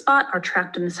thick spot are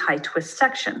trapped in this high twist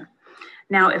section.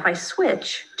 Now, if I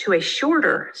switch to a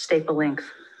shorter staple length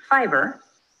fiber,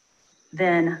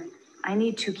 then I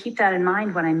need to keep that in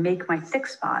mind when I make my thick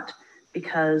spot,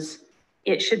 because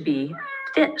it should be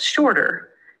shorter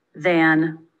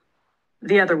than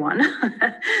the other one.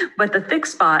 But the thick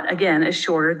spot, again, is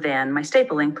shorter than my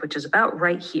staple length, which is about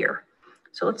right here.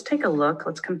 So let's take a look.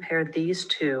 Let's compare these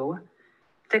two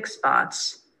thick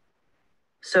spots.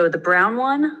 So the brown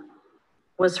one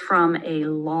was from a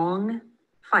long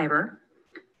fiber.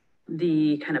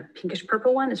 The kind of pinkish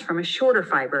purple one is from a shorter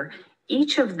fiber.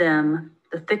 Each of them,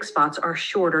 the thick spots, are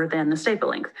shorter than the staple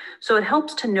length. So it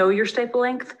helps to know your staple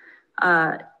length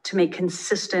to make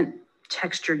consistent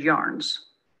textured yarns.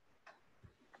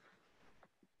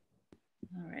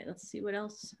 All right, let's see what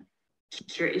else.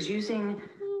 Here is using.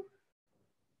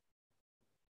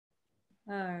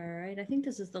 All right, I think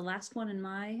this is the last one in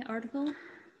my article.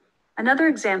 Another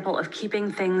example of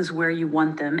keeping things where you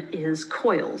want them is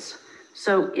coils.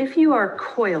 So if you are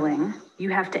coiling,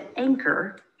 you have to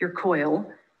anchor your coil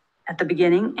at the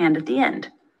beginning and at the end.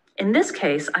 In this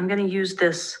case, I'm going to use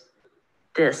this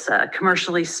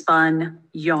commercially spun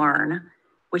yarn,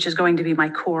 which is going to be my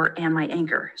core and my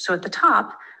anchor. So at the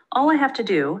top, all I have to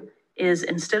do is,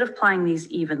 instead of applying these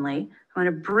evenly, I'm going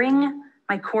to bring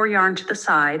my core yarn to the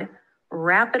side,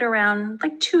 wrap it around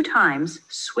like 2 times,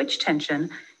 switch tension,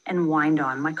 and wind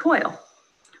on my coil.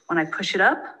 When I push it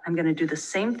up, I'm going to do the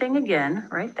same thing again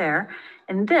right there,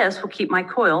 and this will keep my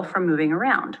coil from moving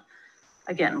around.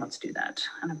 Again, let's do that.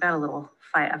 And I've got a little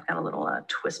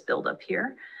twist buildup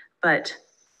here, but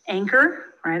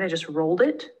anchor, right? I just rolled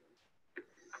it,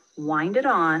 wind it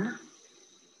on,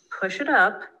 push it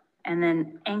up, and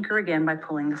then anchor again by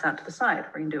pulling this out to the side.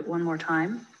 We're going to do it one more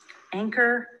time.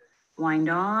 Anchor, wind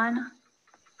on,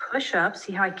 push up.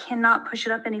 See how I cannot push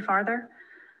it up any farther?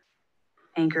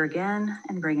 Anchor again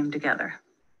and bring them together.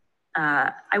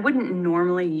 I wouldn't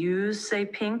normally use, say,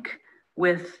 pink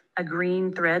with a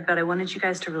green thread, but I wanted you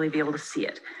guys to really be able to see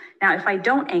it. Now, if I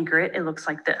don't anchor it, it looks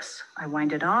like this. I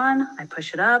wind it on, I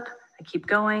push it up, I keep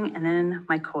going, and then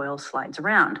my coil slides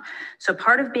around. So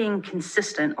part of being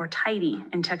consistent or tidy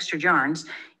in textured yarns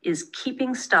is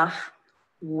keeping stuff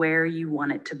where you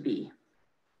want it to be.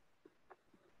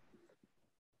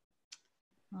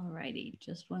 All righty,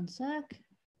 just one sec.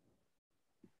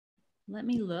 Let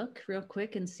me look real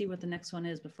quick and see what the next one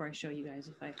is before I show you guys.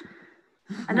 If I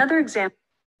Another example.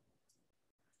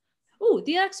 Oh,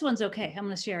 the next one's okay. I'm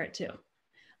going to share it too.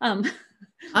 I'm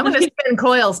going to spin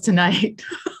coils tonight.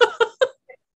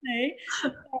 Okay.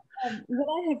 What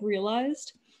I have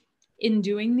realized in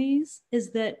doing these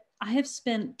is that I have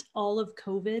spent all of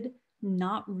COVID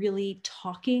not really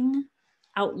talking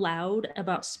out loud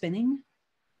about spinning.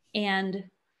 And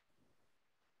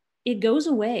it goes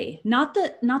away. Not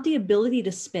the ability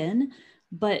to spin,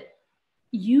 but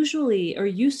usually, or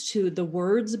used to, the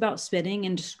words about spinning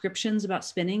and descriptions about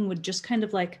spinning would just kind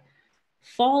of like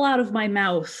fall out of my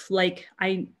mouth. Like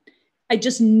I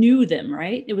just knew them,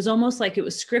 right? It was almost like it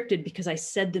was scripted because I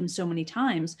said them so many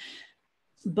times.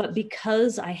 But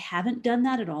because I haven't done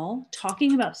that at all,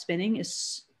 talking about spinning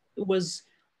was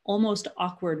almost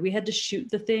awkward. We had to shoot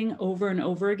the thing over and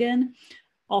over again.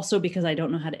 Also because I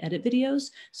don't know how to edit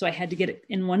videos. So I had to get it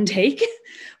in one take.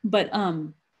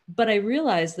 But I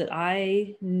realized that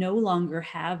I no longer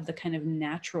have the kind of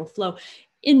natural flow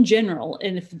in general.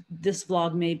 And if this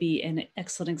vlog may be an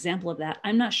excellent example of that,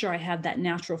 I'm not sure I have that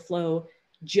natural flow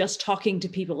just talking to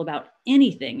people about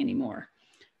anything anymore.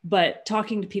 But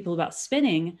talking to people about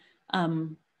spinning, at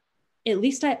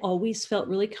least I always felt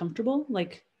really comfortable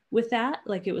like with that,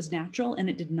 like it was natural, and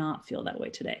it did not feel that way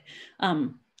today.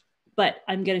 But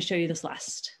I'm going to show you this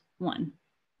last one.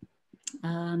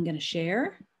 I'm going to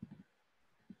share.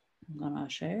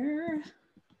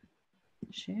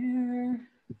 Share.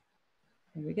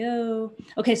 There we go.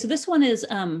 Okay, so this one is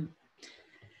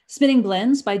Spinning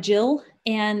Blends by Jill,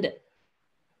 and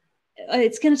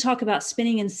it's going to talk about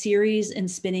spinning in series and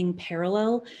spinning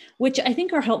parallel, which I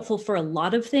think are helpful for a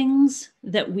lot of things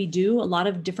that we do, a lot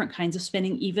of different kinds of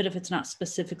spinning, even if it's not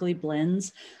specifically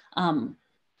blends.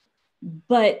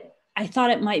 But I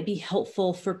thought it might be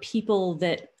helpful for people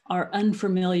that are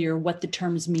unfamiliar what the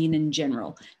terms mean in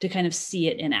general to kind of see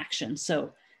it in action.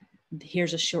 So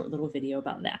here's a short little video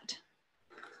about that.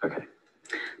 Okay.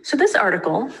 So this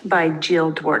article by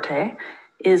Jill Duarte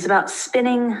is about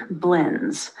spinning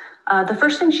blends. The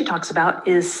first thing she talks about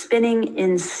is spinning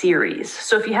in series.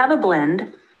 So if you have a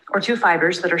blend or two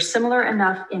fibers that are similar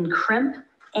enough in crimp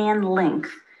and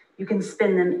length, you can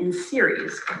spin them in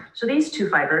series. So these two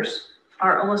fibers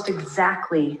are almost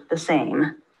exactly the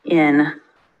same in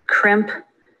crimp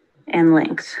and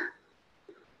length.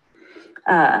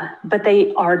 But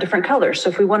they are different colors. So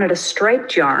if we wanted a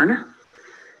striped yarn,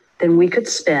 then we could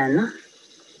spin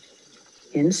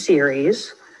in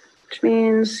series, which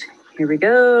means here we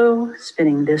go,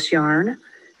 spinning this yarn.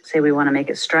 Say we want to make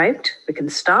it striped, we can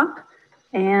stop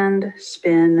and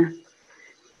spin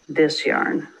this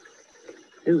yarn.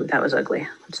 Ooh, that was ugly.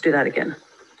 Let's do that again.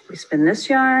 We spin this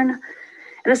yarn.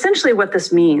 And essentially what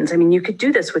this means, I mean, you could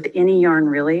do this with any yarn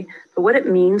really, but what it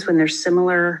means when there's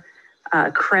similar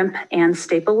crimp and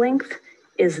staple length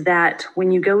is that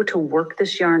when you go to work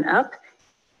this yarn up,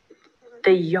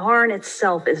 the yarn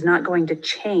itself is not going to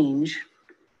change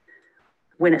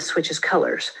when it switches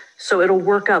colors. So it'll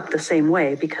work up the same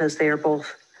way because they are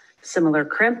both similar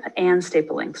crimp and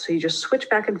staple length. So you just switch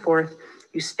back and forth,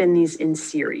 you spin these in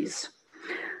series.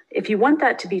 If you want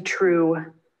that to be true,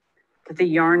 that the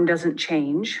yarn doesn't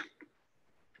change,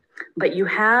 but you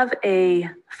have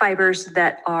fibers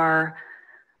that are,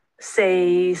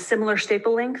 say, similar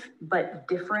staple length, but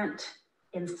different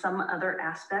in some other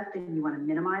aspect, and you want to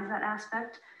minimize that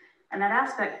aspect. And that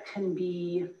aspect can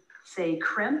be, say,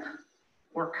 crimp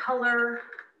or color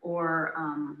or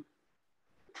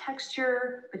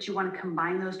texture, but you want to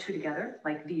combine those two together,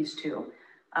 like these two.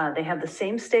 They have the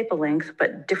same staple length,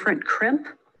 but different crimp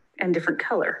and different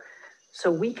color. So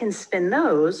we can spin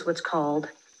those what's called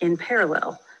in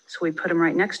parallel. So we put them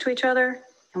right next to each other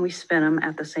and we spin them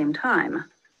at the same time,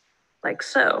 like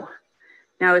so.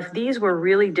 Now, if these were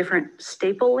really different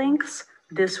staple lengths,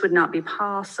 this would not be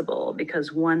possible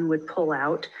because one would pull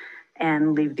out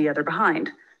and leave the other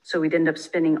behind. So we'd end up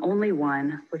spinning only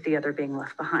one with the other being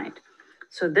left behind.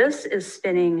 So this is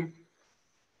spinning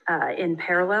in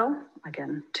parallel,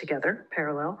 again, together,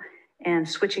 parallel, and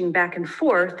switching back and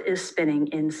forth is spinning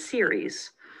in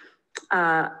series.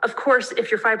 Of course, if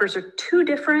your fibers are too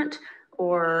different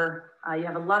or you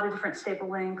have a lot of different staple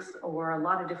lengths or a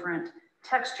lot of different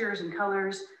textures and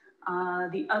colors,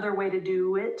 the other way to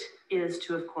do it is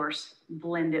to, of course,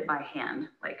 blend it by hand,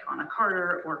 like on a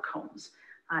carder or combs,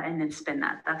 and then spin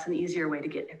that. That's an easier way to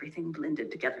get everything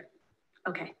blended together.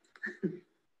 Okay.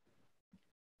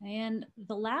 And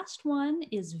the last one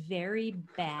is very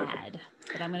bad,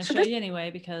 but I'm going to show you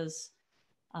anyway because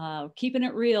keeping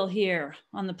it real here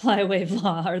on the PLY Away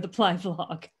vlog or the PLY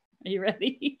vlog. Are you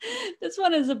ready? This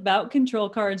one is about control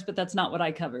cards, but that's not what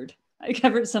I covered. I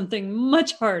covered something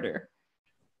much harder.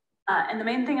 And the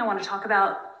main thing I want to talk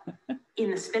about in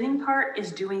the spinning part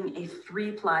is doing a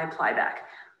 3-ply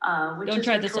plyback, which is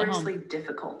notoriously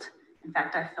difficult. In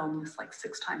fact, I've filmed this like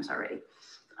 6 times already.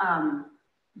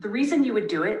 The reason you would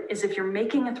do it is if you're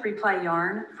making a 3-ply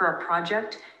yarn for a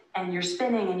project and you're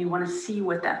spinning and you want to see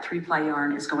what that 3-ply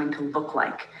yarn is going to look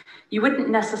like. You wouldn't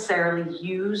necessarily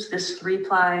use this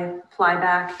 3-ply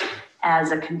plyback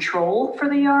as a control for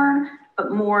the yarn,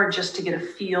 but more just to get a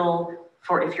feel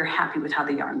for if you're happy with how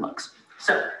the yarn looks.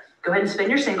 So go ahead and spin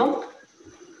your single,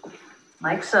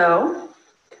 like so.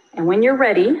 And when you're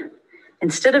ready,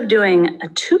 instead of doing a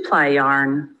 2-ply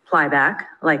yarn ply back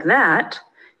like that,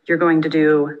 you're going to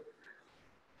do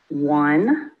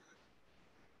 1,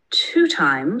 2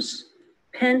 times,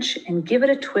 pinch, and give it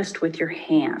a twist with your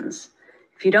hands.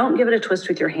 If you don't give it a twist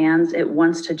with your hands, it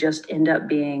wants to just end up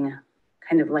being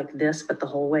kind of like this, but the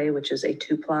whole way, which is a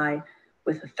 2-ply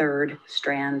with a 3rd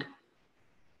strand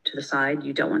to the side.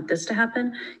 You don't want this to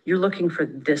happen. You're looking for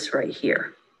this right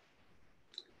here.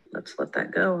 Let's let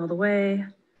that go all the way.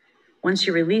 Once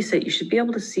you release it, you should be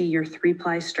able to see your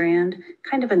 3-ply strand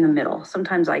kind of in the middle.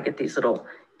 Sometimes I get these little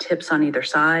tips on either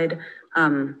side.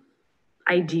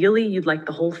 Ideally, you'd like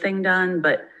the whole thing done,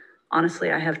 but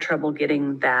honestly, I have trouble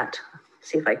getting that.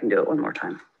 See if I can do it one more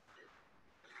time.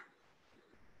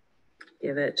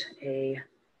 Give it a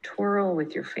twirl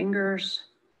with your fingers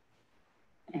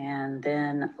and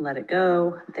then let it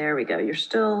go. There we go. You're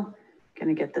still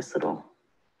gonna get this little,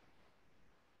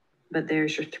 but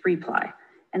there's your 3-ply.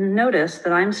 And notice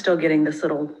that I'm still getting this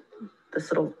little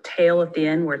tail at the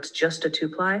end where it's just a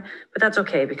 2-ply, but that's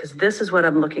okay because this is what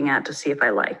I'm looking at to see if I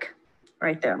like.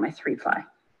 Right there, my 3-ply.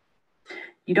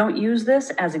 You don't use this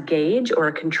as a gauge or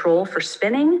a control for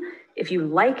spinning. If you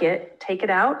like it, take it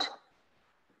out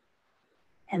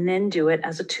and then do it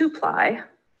as a 2-ply,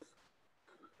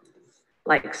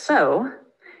 like so.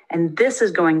 And this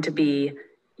is going to be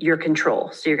your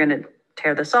control. So you're gonna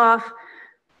tear this off,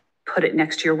 put it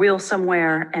next to your wheel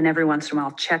somewhere, and every once in a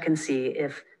while check and see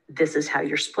if this is how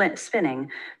you're spinning,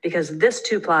 because this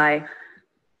 2-ply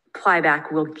ply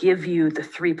back will give you the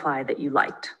 3-ply that you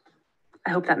liked. I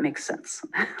hope that makes sense.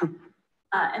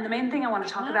 And the main thing I want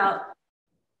to talk about.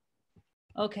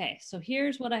 Okay, so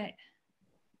here's what I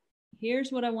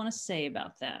want to say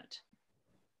about that.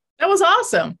 That was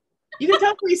awesome. You can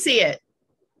totally see it.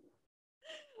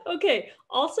 Okay,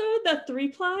 also the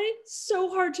 3-ply, so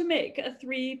hard to make a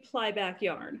 3-ply back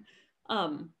yarn.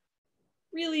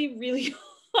 Really, really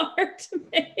hard to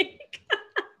make.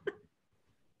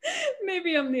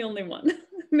 Maybe I'm the only one.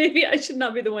 Maybe I should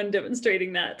not be the one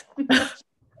demonstrating that.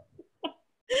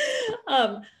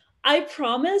 I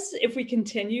promise if we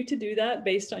continue to do that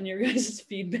based on your guys'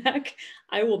 feedback,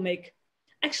 I will make,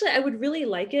 actually, I would really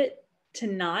like it to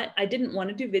not, I didn't want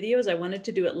to do videos. I wanted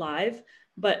to do it live,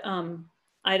 but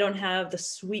I don't have the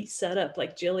sweet setup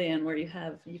like Jillian where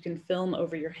you can film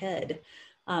over your head.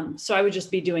 So I would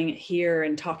just be doing it here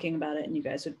and talking about it and you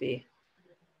guys would be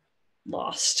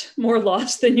lost, more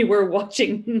lost than you were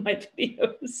watching my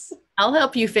videos. I'll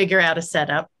help you figure out a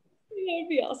setup. Yeah, it'd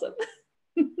be awesome.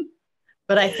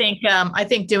 But I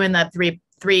think doing that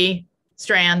three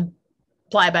strand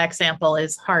ply back sample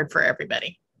is hard for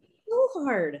everybody. So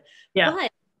hard. Yeah.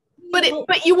 But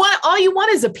all you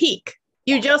want is a peek.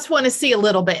 You just want to see a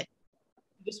little bit.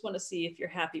 You just want to see if you're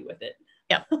happy with it.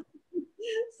 Yeah.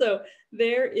 So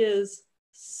there is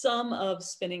some of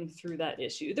spinning through that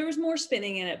issue. There was more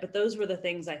spinning in it, but those were the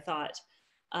things I thought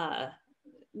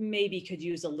maybe could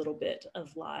use a little bit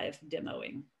of live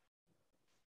demoing.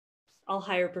 I'll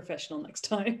hire a professional next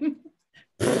time.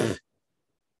 All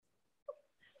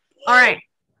right.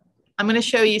 I'm going to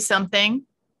show you something.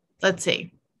 Let's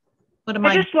see.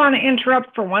 I just want to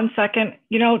interrupt for 1 second.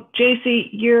 You know, Jacey,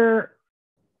 you're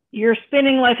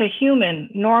spinning like a human,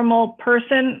 normal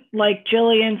person, like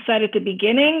Jillian said at the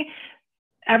beginning.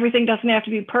 Everything doesn't have to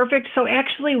be perfect. So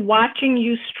actually watching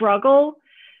you struggle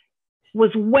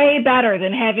was way better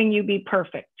than having you be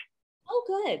perfect. Oh,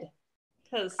 good.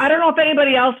 I don't know if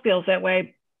anybody else feels that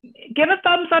way. Give a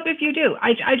thumbs up if you do.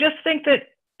 I just think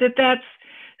that's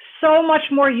so much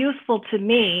more useful to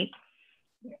me.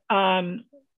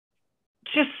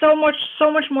 Just so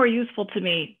much more useful to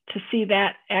me to see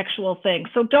that actual thing.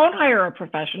 So don't hire a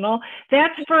professional.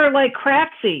 That's for like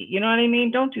craftsy. You know what I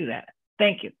mean? Don't do that.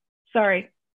 Thank you. Sorry.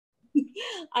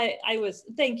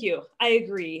 Thank you. I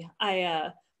agree.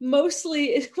 Mostly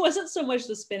it wasn't so much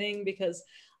the spinning because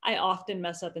I often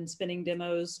mess up in spinning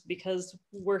demos because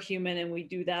we're human and we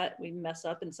do that. We mess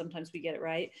up and sometimes we get it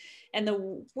right. And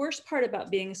the worst part about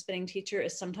being a spinning teacher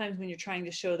is sometimes when you're trying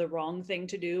to show the wrong thing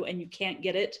to do and you can't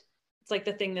get it. It's like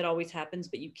the thing that always happens,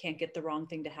 but you can't get the wrong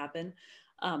thing to happen.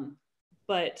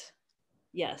 But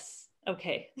yes,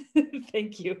 okay,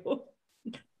 thank you.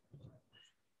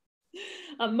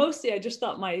 Mostly I just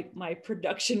thought my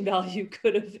production value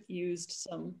could have used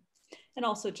some, and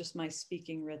also just my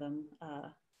speaking rhythm.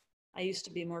 I used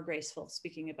to be more graceful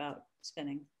speaking about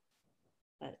spinning.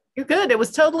 But you're good. It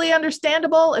was totally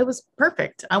understandable. It was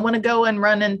perfect. I want to go and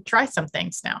run and try some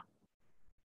things now.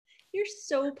 You're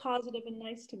so positive and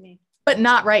nice to me. But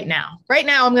not right now. Right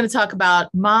now, I'm going to talk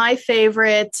about my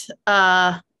favorite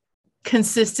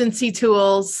consistency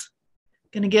tools.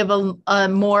 Going to give a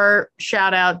more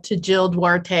shout out to Jill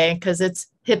Duarte because it's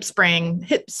HipStrings,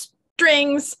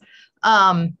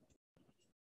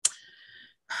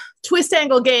 twist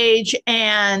angle gauge,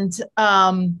 and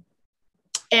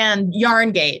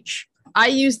yarn gauge. I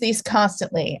use these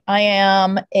constantly. I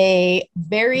am a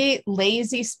very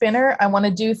lazy spinner. I want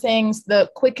to do things the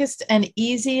quickest and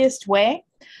easiest way.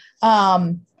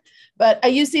 But I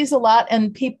use these a lot,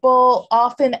 and people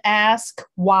often ask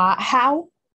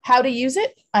how to use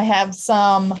it. I have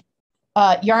some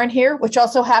yarn here, which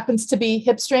also happens to be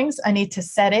HipStrings. I need to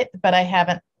set it, but I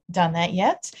haven't done that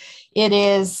yet. It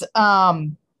is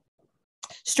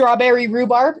Strawberry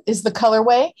Rhubarb is the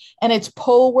colorway, and it's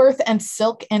Polworth and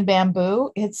Silk and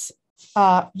Bamboo. It's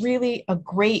really a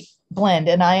great blend,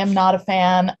 and I am not a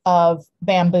fan of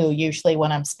bamboo usually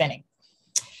when I'm spinning.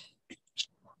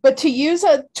 But to use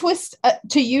a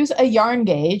yarn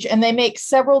gauge, and they make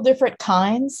several different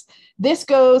kinds. This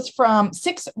goes from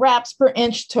 6 wraps per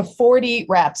inch to 40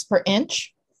 wraps per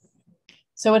inch.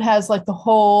 So it has like the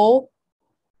whole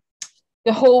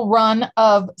run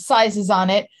of sizes on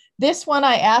it. This one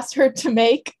I asked her to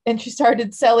make, and she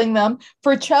started selling them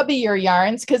for chubbier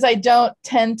yarns because I don't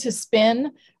tend to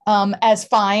spin as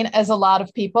fine as a lot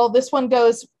of people. This one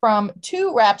goes from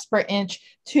 2 wraps per inch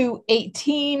to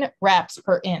 18 wraps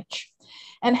per inch.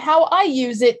 And how I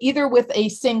use it, either with a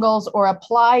singles or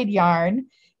applied yarn,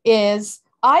 is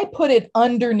I put it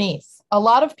underneath. A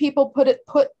lot of people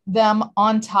put them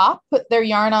on top, put their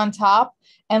yarn on top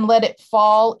and let it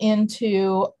fall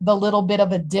into the little bit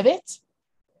of a divot.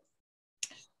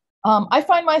 I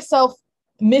find myself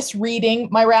misreading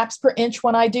my wraps per inch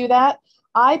when I do that.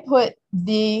 I put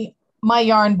my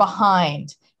yarn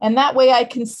behind, and that way I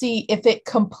can see if it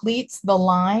completes the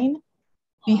line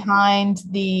behind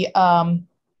the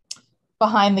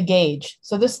gauge.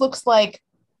 So this looks like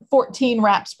 14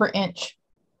 wraps per inch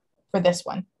for this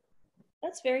one.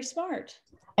 That's very smart.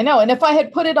 I know. And if I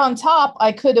had put it on top,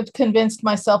 I could have convinced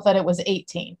myself that it was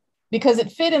 18 because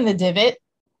it fit in the divot,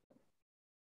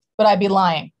 but I'd be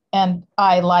lying. And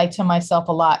I lie to myself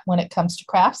a lot when it comes to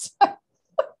crafts.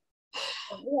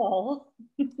 Well,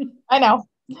 I know.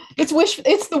 It's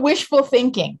the wishful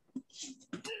thinking.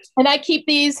 And I keep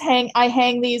these, I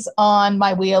hang these on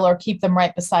my wheel or keep them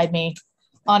right beside me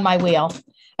on my wheel.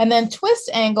 And then twist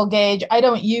angle gauge, I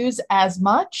don't use as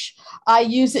much. I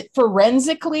use it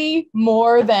forensically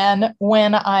more than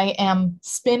when I am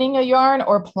spinning a yarn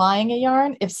or plying a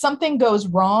yarn. If something goes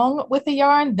wrong with a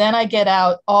yarn, then I get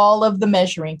out all of the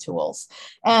measuring tools.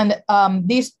 And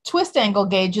these twist angle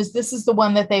gauges, this is the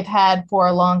one that they've had for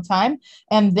a long time.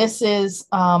 And this is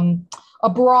a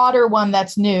broader one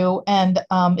that's new, and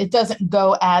it doesn't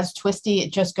go as twisty.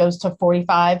 It just goes to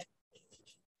 45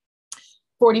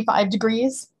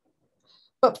 degrees.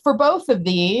 But for both of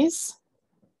these,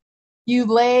 you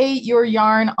lay your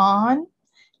yarn on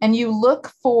and you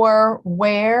look for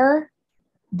where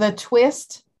the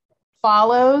twist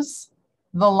follows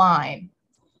the line.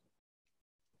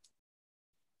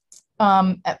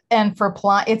 And for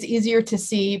it's easier to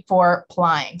see for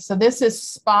plying. So this is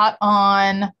spot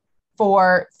on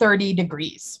for 30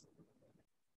 degrees.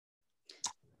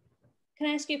 Can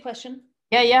I ask you a question?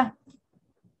 Yeah.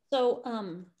 So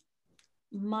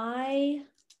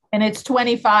and it's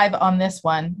 25 on this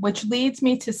one, which leads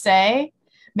me to say,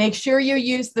 make sure you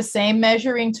use the same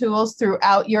measuring tools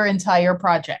throughout your entire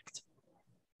project.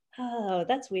 Oh,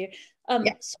 that's weird.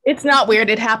 Yeah, it's not weird.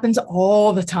 It happens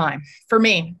all the time, for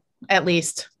me, at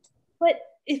least. But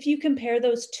if you compare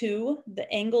those two,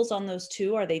 the angles on those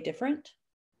two, are they different?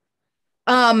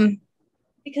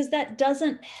 Because that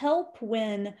doesn't help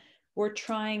when we're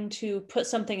trying to put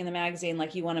something in the magazine,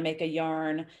 like you want to make a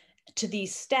yarn to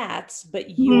these stats,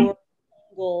 but your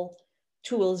angle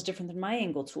tool is different than my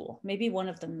angle tool. Maybe one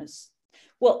of them is,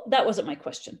 well, that wasn't my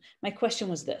question. My question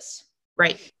was this.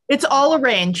 Right. It's all a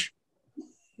range.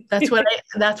 That's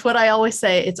what I always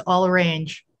say. It's all a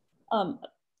range.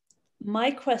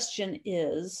 My question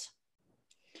is,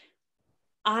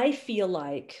 I feel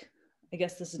like, I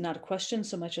guess this is not a question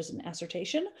so much as an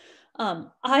assertion.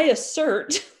 I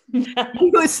assert that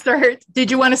you assert. Did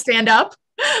you want to stand up?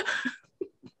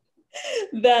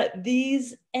 That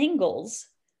these angles,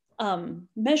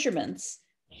 measurements,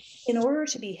 in order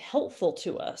to be helpful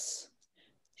to us,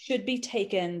 should be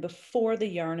taken before the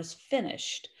yarn is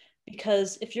finished.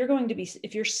 Because if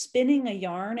you're spinning a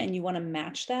yarn and you want to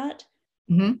match that,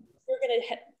 you're going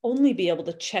to only be able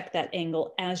to check that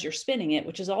angle as you're spinning it,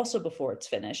 which is also before it's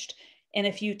finished. And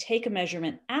if you take a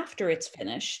measurement after it's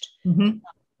finished,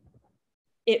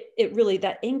 it really,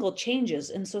 that angle changes.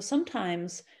 And so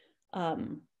sometimes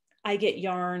I get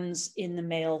yarns in the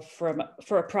mail for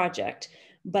a project,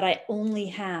 but I only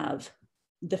have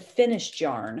the finished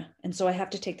yarn. And so I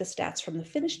have to take the stats from the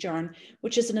finished yarn,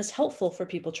 which isn't as helpful for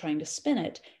people trying to spin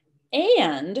it.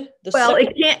 And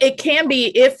it can be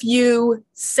if you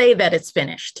say that it's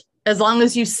finished, as long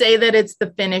as you say that it's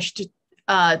the finished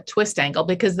twist angle,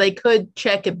 because they could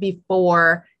check it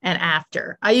before and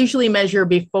after. I usually measure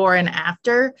before and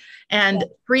after, and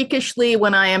freakishly,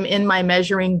 when I am in my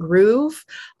measuring groove,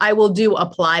 I will do a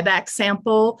plyback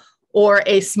sample or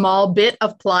a small bit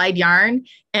of plied yarn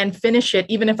and finish it,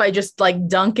 even if I just like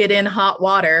dunk it in hot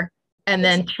water and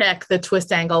then check the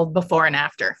twist angle before and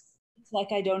after. It's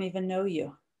like I don't even know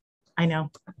you. I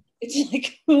know. It's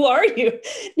like, who are you?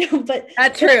 No, but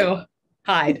that's true.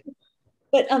 Hide.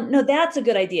 But no, that's a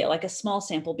good idea, like a small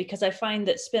sample, because I find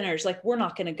that spinners, like, we're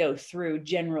not going to go through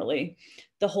generally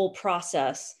the whole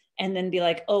process and then be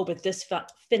like, oh, but this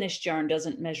finished yarn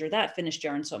doesn't measure that finished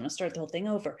yarn, so I'm going to start the whole thing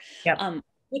over. Yep.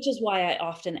 Which is why I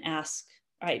often ask,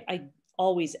 I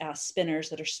always ask spinners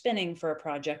that are spinning for a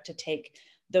project to take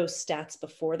those stats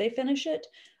before they finish it.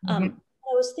 I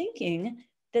was thinking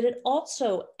that it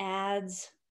also adds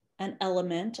an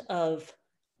element of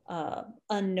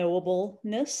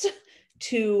unknowableness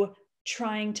to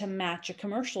trying to match a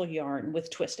commercial yarn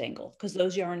with twist angle, because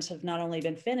those yarns have not only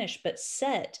been finished, but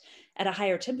set at a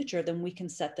higher temperature than we can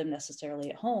set them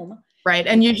necessarily at home. Right,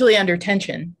 and usually under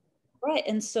tension. Right,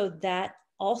 and so that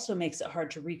also makes it hard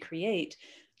to recreate.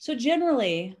 So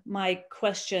generally, my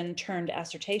question turned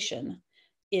assertion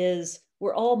is,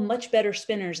 we're all much better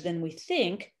spinners than we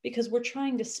think because we're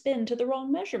trying to spin to the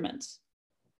wrong measurements.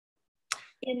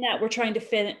 In that we're trying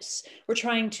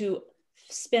to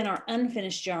spin our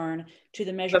unfinished yarn to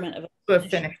the measurement of a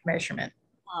finished measurement.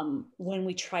 When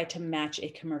we try to match a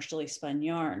commercially spun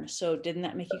yarn. So didn't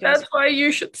that make you guys? That's why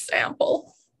you should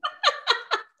sample.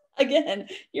 Again,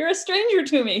 you're a stranger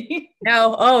to me.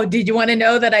 No. Oh, did you want to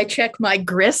know that I check my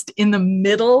grist in the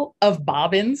middle of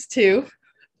bobbins too?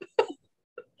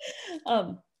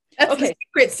 That's okay. The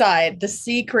secret side, the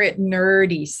secret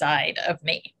nerdy side of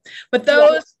me. But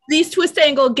these twist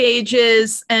angle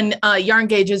gauges and yarn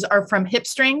gauges are from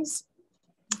HipStrings.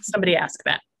 Somebody asked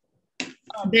that.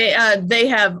 They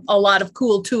have a lot of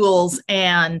cool tools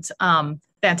and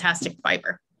fantastic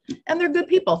fiber, and they're good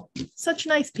people. Such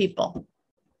nice people.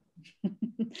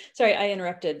 Sorry, I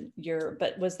interrupted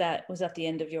but was that the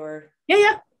end of your?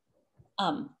 Yeah.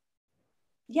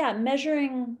 Yeah,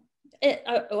 measuring it.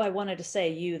 I wanted to say,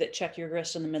 you that check your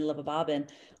grist in the middle of a bobbin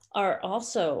are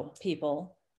also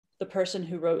people. The person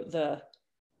who wrote the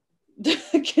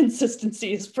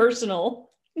consistency is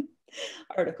personal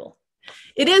article.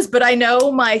 It is, but I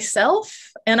know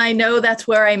myself, and I know that's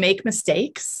where I make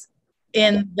mistakes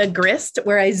in the grist,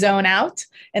 where I zone out,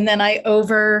 and then I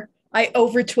over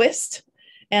twist,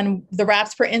 and the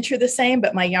wraps per inch are the same,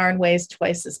 but my yarn weighs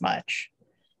twice as much.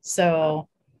 So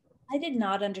I did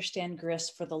not understand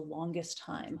grist for the longest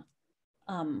time.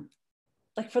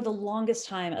 For the longest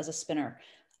time as a spinner.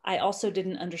 I also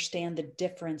didn't understand the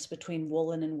difference between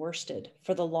woolen and worsted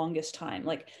for the longest time.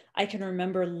 Like, I can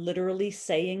remember literally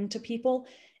saying to people,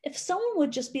 if someone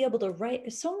would just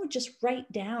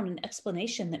write down an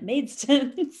explanation that made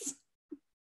sense.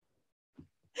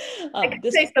 I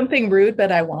can say something rude,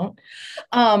 but I won't.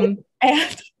 And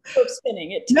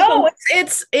spinning it. No,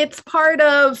 it's part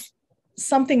of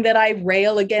something that I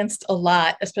rail against a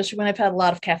lot, especially when I've had a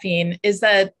lot of caffeine, is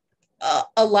that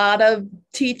a lot of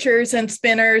teachers and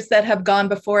spinners that have gone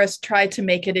before us try to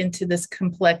make it into this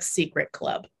complex secret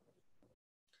club.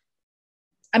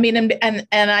 I mean, and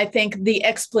I think the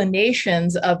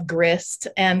explanations of grist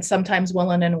and sometimes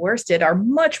woolen and worsted are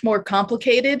much more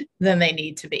complicated than they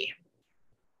need to be.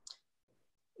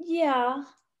 Yeah.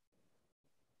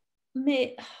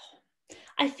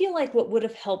 I feel like what would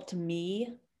have helped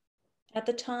me at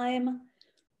the time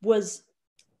was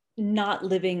not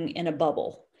living in a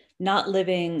bubble, not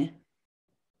living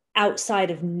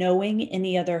outside of knowing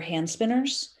any other hand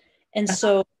spinners. And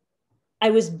so I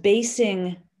was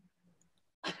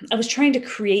trying to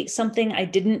create something I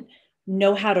didn't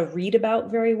know how to read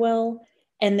about very well,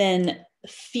 and then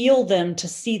feel them to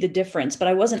see the difference, but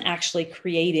I wasn't actually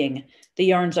creating the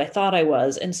yarns I thought I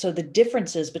was. And so the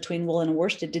differences between woolen and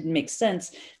worsted didn't make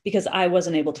sense because I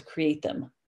wasn't able to create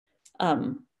them.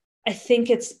 I think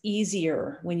it's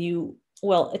easier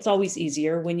it's always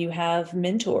easier when you have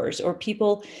mentors or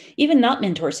people, even not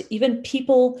mentors, even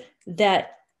people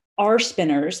that are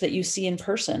spinners that you see in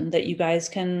person that you guys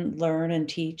can learn and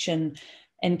teach and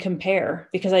compare,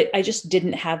 because I just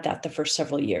didn't have that the first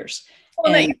several years.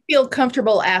 Well, that you feel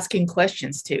comfortable asking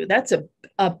questions too. That's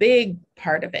a big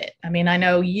part of it. I mean, I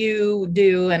know you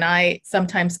do, and I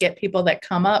sometimes get people that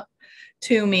come up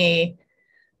to me,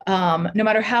 no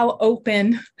matter how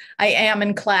open I am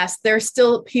in class, there's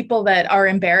still people that are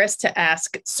embarrassed to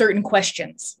ask certain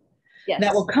questions. Yes.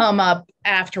 That will come up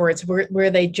afterwards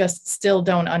where they just still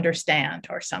don't understand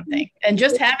or something. And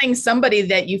just having somebody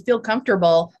that you feel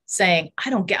comfortable saying,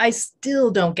 I still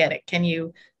don't get it. Can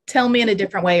you tell me in a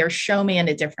different way or show me in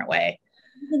a different way?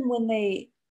 Even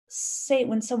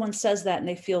when someone says that and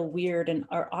they feel weird and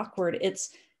are awkward,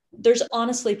 there's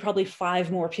honestly probably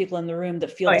 5 more people in the room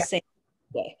that feel the same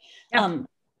way. Yeah.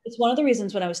 It's one of the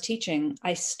reasons when I was teaching,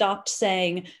 I stopped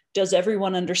saying, does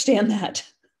everyone understand that?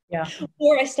 Yeah.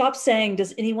 Or I stopped saying,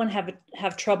 does anyone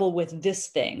have trouble with this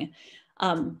thing?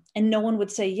 And no one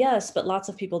would say yes, but lots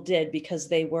of people did, because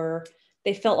they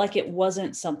felt like it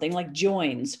wasn't something, like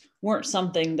joins weren't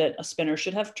something that a spinner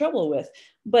should have trouble with.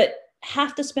 But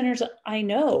half the spinners I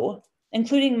know,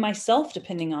 including myself,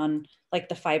 depending on like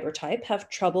the fiber type, have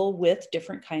trouble with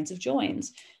different kinds of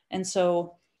joins. And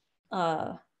so,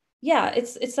 yeah,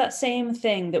 it's that same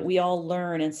thing that we all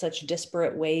learn in such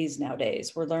disparate ways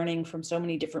nowadays. We're learning from so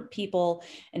many different people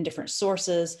and different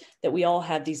sources that we all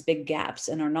have these big gaps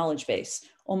in our knowledge base.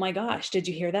 Oh my gosh, did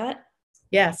you hear that?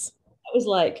 Yes. That was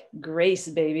like grace,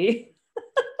 baby.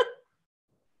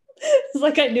 It's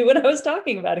like I knew what I was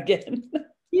talking about again.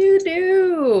 You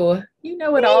do. You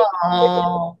know it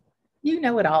all. You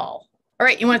know it all. All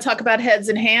right, you want to talk about heads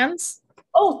and hands?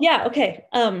 Oh, yeah, okay.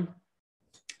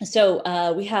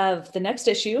 So we have the next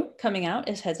issue coming out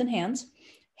is heads and hands.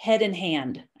 Head and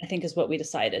hand, I think, is what we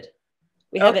decided.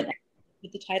 We haven't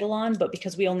put the title on, but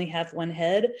because we only have one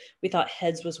head, we thought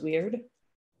heads was weird.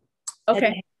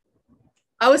 Okay.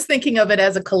 I was thinking of it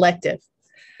as a collective.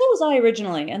 So was I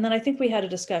originally. And then I think we had a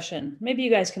discussion. Maybe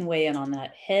you guys can weigh in on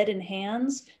that. Head and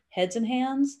hands, heads and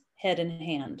hands, head and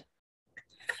hand.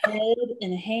 Head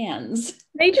and hands.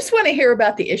 They just want to hear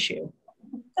about the issue.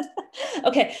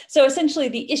 Okay, so essentially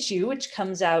the issue, which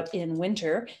comes out in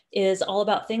winter, is all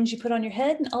about things you put on your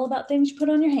head and all about things you put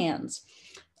on your hands.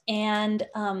 And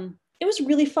it was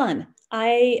really fun.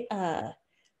 I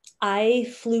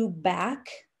flew back.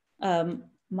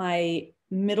 My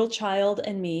middle child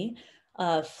and me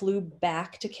flew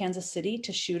back to Kansas City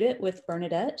to shoot it with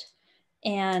Bernadette.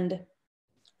 And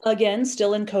again,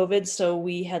 still in COVID, so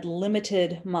we had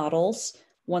limited models.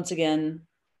 Once again,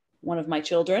 one of my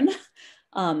children.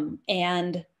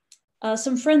 And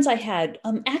some friends I had.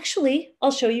 Actually,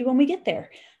 I'll show you when we get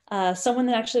there. Someone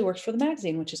that actually works for the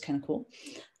magazine, which is kind of cool.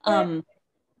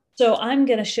 So I'm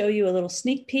going to show you a little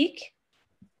sneak peek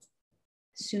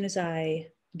as soon as I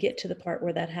get to the part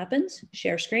where that happens.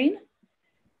 Share screen.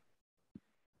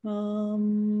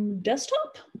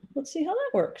 Desktop. Let's see how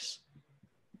that works.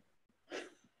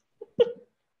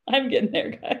 I'm getting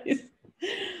there, guys.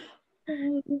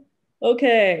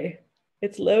 Okay.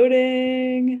 It's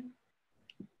loading.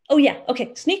 Oh yeah,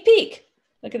 okay, sneak peek.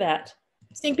 Look at that.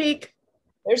 Sneak peek.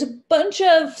 There's a bunch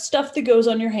of stuff that goes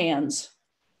on your hands.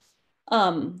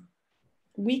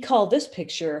 We call this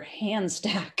picture hand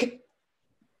stack.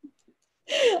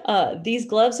 These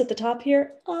gloves at the top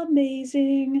here,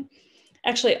 amazing.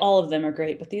 Actually, all of them are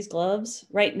great, but these gloves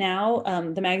right now,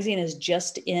 the magazine is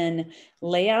just in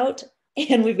layout.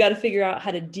 And we've got to figure out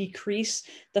how to decrease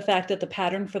the fact that the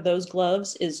pattern for those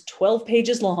gloves is 12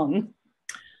 pages long.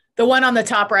 The one on the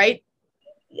top right?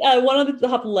 One on the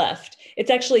top left. It's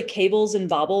actually cables and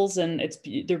bobbles, and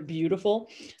they're beautiful.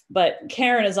 But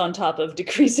Karen is on top of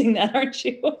decreasing that, aren't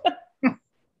you?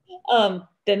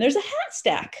 Then there's a hat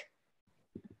stack.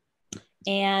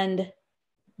 And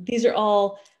these are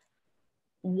all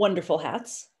wonderful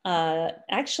hats.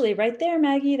 Actually, right there,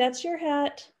 Maggie, that's your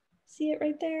hat. See it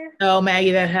right there? Oh,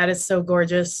 Maggie, that hat is so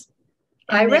gorgeous.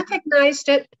 I recognized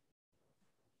it.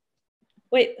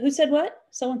 Wait, who said what?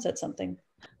 Someone said something.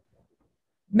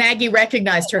 Maggie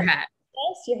recognized her hat.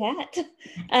 Yes, your hat.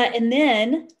 And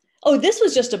then, oh, this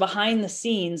was just a behind the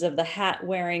scenes of the hat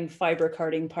wearing fiber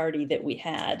carding party that we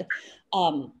had.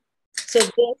 So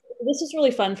this is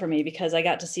really fun for me because I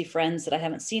got to see friends that I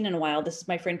haven't seen in a while. This is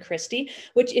my friend Christy,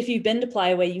 which if you've been to PLY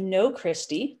Away, you know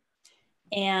Christy.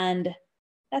 And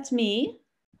that's me.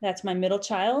 That's my middle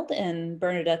child and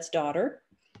Bernadette's daughter.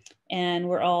 And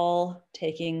we're all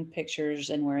taking pictures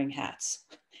and wearing hats.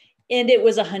 And it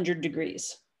was 100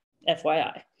 degrees,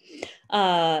 FYI.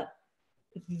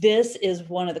 This is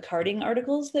one of the carding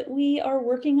articles that we are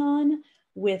working on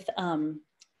with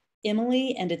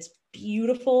Emily, and it's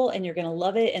beautiful and you're going to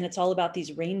love it. And it's all about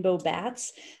these rainbow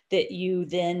bats that you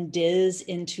then diz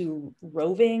into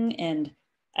roving, and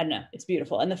I don't know, it's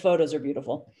beautiful. And the photos are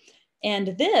beautiful.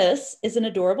 And this is an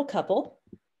adorable couple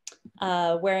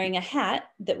wearing a hat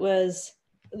that was,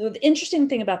 the interesting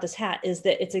thing about this hat is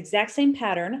that it's exact same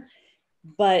pattern,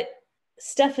 but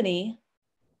Stephanie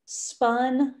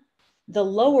spun the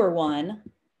lower one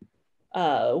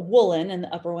woolen and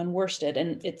the upper one worsted,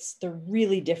 and they're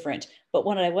really different. But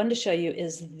what I wanted to show you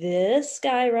is this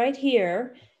guy right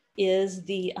here is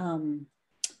the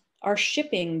our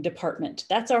shipping department.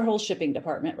 That's our whole shipping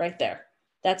department right there.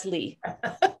 That's Lee.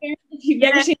 If you've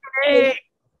never seen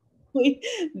Lee,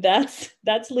 that's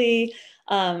Lee,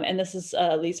 and this is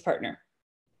Lee's partner.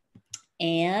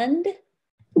 And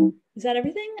is that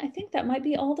everything? I think that might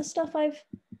be all the stuff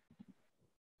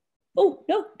oh,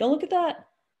 no, don't look at that.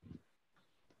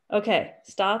 Okay,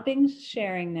 stopping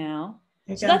sharing now.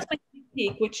 So that's my sneak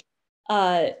peek, which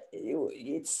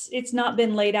it's not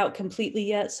been laid out completely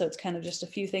yet. So it's kind of just a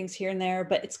few things here and there,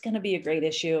 but it's going to be a great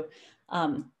issue.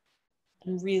 I'm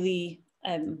really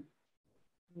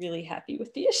happy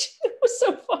with the issue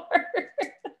so far.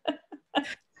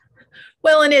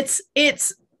 Well, and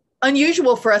it's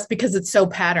unusual for us because it's so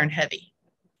pattern heavy.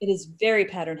 It is very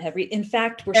pattern heavy. In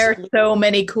fact, there are so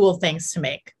many cool things to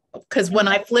make. Because when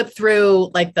I flipped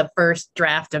through like the first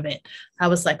draft of it, I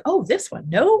was like, oh, this one.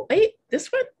 No, wait,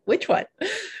 this one? Which one?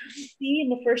 See, in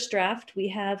the first draft, we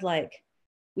have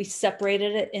we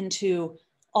separated it into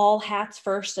all hats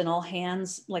first and all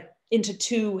hands, like into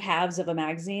two halves of a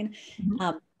magazine. Mm-hmm.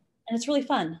 And it's really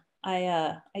fun.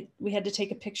 We had to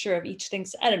take a picture of each thing.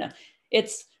 So, I don't know.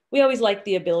 We always like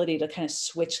the ability to kind of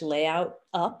switch layout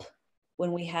up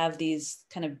when we have these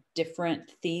kind of different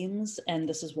themes. And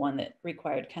this is one that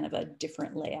required kind of a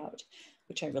different layout,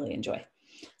 which I really enjoy.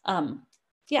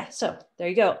 Yeah, so there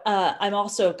you go. I'm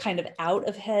also kind of out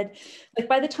of head. Like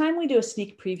by the time we do a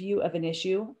sneak preview of an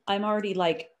issue, I'm already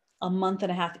like a month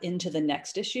and a half into the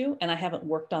next issue, and I haven't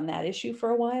worked on that issue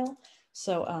for a while.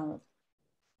 So,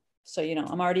 you know,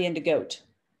 I'm already into goat.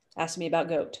 Ask me about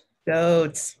goat.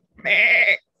 Goats.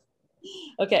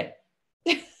 Okay.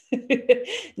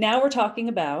 Now we're talking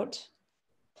about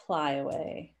PLY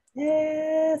Away.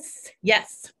 Yes.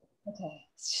 Yes. Okay.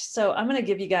 So I'm going to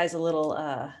give you guys a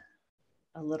little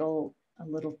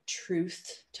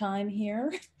truth time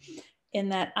here, in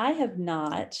that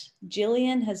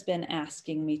Jillian has been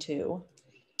asking me to,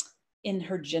 in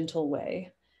her gentle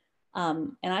way.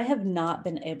 And I have not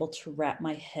been able to wrap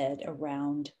my head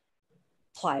around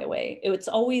PLY Away. It's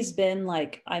always been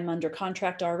like, I'm under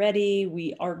contract already,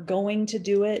 we are going to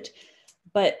do it.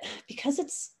 But because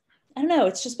I don't know,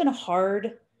 it's just been a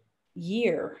hard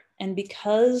year. And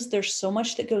because there's so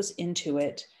much that goes into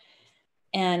it,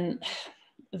 and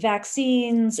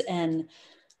vaccines and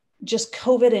just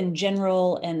COVID in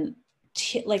general, and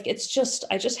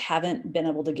I just haven't been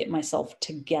able to get myself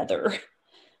together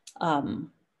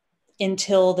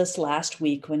until this last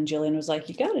week when Jillian was like,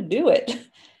 you got to do it.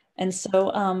 And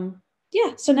so,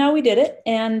 yeah, so now we did it.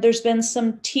 And there's been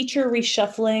some teacher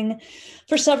reshuffling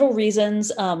for several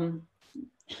reasons.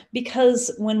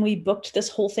 Because when we booked this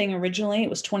whole thing originally, it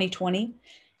was 2020.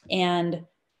 And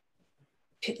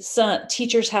some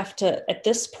teachers have to, at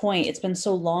this point, it's been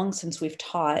so long since we've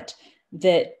taught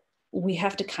that we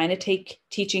have to kind of take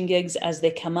teaching gigs as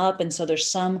they come up. And so there's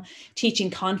some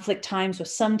teaching conflict times with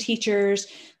some teachers.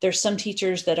 There's some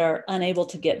teachers that are unable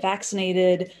to get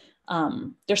vaccinated.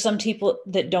 There's some people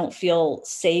that don't feel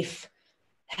safe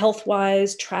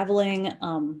health-wise traveling.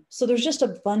 So there's just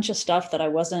a bunch of stuff that I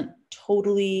wasn't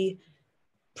totally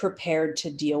prepared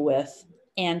to deal with.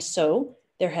 And so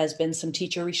there has been some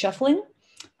teacher reshuffling.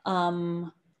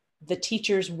 The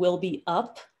teachers will be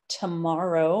up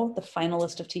tomorrow, the final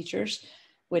list of teachers,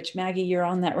 which Maggie, you're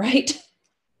on that, right?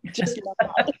 Just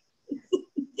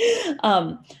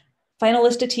final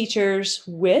list of teachers,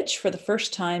 which for the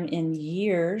first time in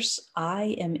years,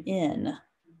 I am in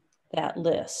that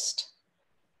list.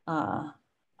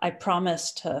 I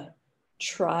promise to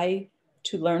try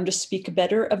to learn to speak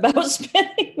better about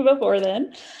spinning before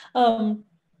then.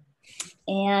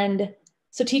 And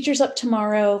so teachers up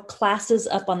tomorrow, classes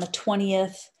up on the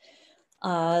 20th,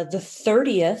 the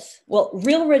 30th. Well,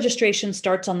 real registration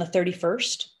starts on the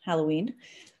 31st, Halloween.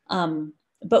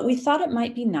 But we thought it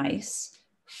might be nice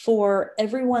for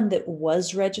everyone that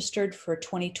was registered for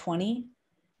 2020,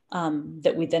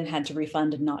 that we then had to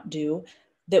refund and not do,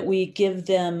 that we give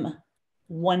them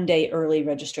 1 day early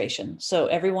registration. So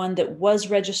everyone that was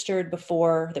registered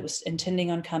before, that was intending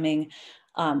on coming,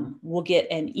 will get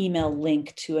an email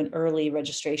link to an early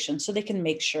registration so they can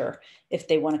make sure if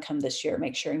they want to come this year,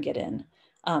 make sure and get in.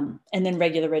 And then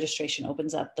regular registration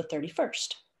opens up the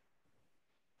 31st.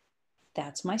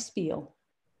 That's my spiel.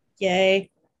 Yay.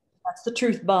 That's the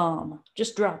truth bomb.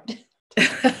 Just dropped.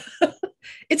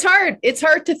 it's hard. It's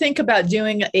hard to think about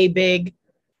doing a big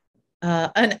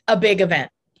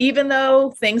event. Even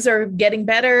though things are getting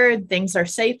better, things are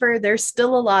safer, there's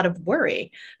still a lot of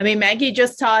worry. I mean, Maggie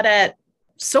just taught at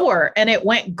SOAR and it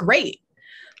went great.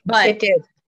 But it did.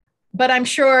 But I'm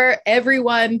sure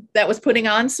everyone that was putting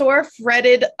on SOAR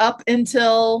fretted up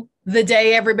until the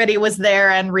day everybody was there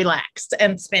and relaxed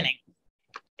and spinning.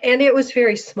 And it was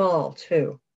very small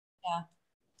too. Yeah.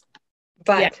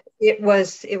 But it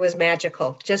was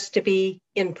magical just to be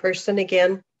in person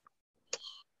again.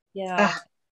 Yeah.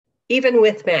 Even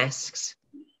with masks.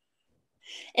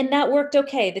 And that worked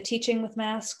okay. The teaching with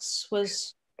masks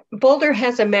was... Boulder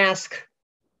has a mask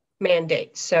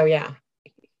mandate, so yeah.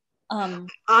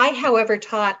 I, however,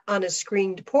 taught on a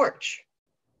screened porch.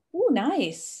 Oh,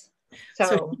 nice.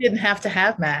 So you didn't have to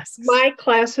have masks. My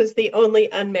class was the only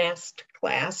unmasked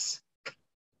class.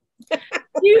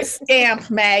 You scamp,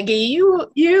 Maggie.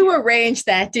 You arranged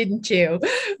that, didn't you?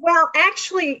 Well,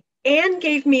 actually, Anne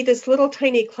gave me this little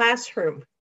tiny classroom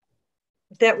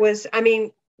that was, I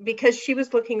mean, because she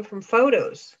was looking from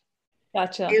photos.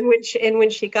 Gotcha. And when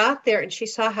she got there and she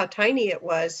saw how tiny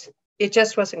it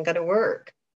just wasn't going to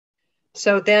work.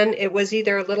 So then it was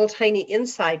either a little tiny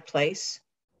inside place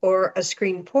or a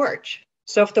screened porch.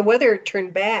 So if the weather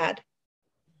turned bad,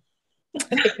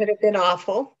 it could have been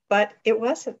awful, but it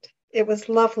wasn't. It was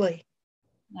lovely.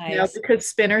 Nice. No, because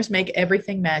spinners make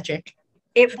everything magic.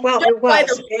 It was. By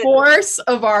the force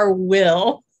of our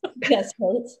will. Yes,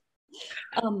 right.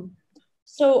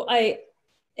 So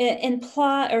in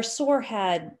PLY or SOAR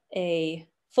had a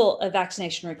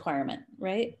vaccination requirement,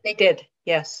 right? They did,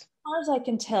 yes. As far as I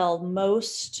can tell,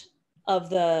 most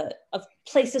of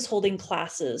places holding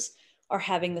classes are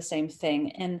having the same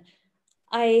thing. And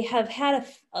I have had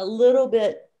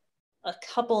a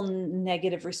couple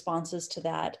negative responses to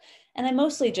that. And I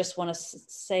mostly just want to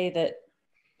say that,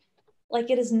 like,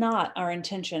 it is not our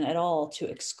intention at all to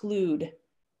exclude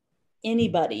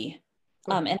anybody.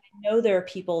 And I know there are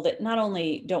people that not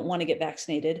only don't want to get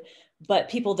vaccinated, but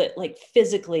people that, like,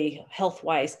 physically,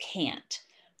 health-wise can't.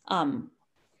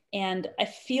 And I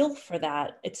feel for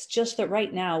that. It's just that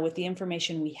right now, with the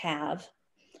information we have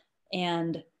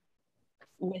and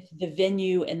with the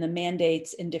venue and the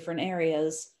mandates in different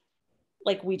areas,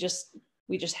 like, we just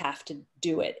have to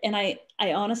do it. And I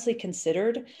honestly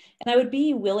considered, and I would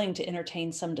be willing to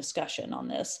entertain some discussion on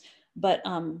this, but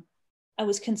I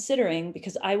was considering,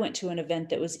 because I went to an event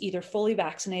that was either fully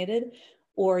vaccinated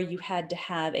or you had to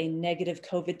have a negative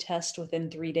COVID test within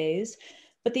 3 days.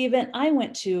 But the event I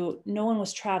went to, no one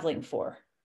was traveling for.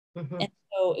 Mm-hmm. And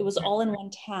so it was all in one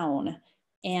town,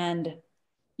 and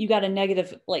you got a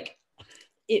negative, like,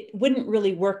 it wouldn't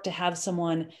really work to have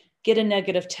someone get a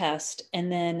negative test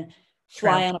and then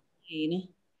fly on a plane.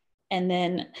 And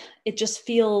then it just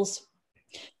feels,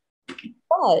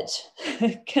 but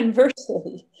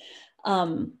conversely,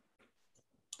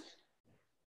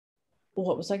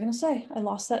 what was I going to say? I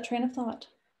lost that train of thought.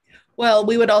 Well,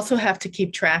 we would also have to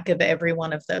keep track of every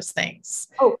one of those things,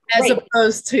 as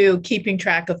opposed to keeping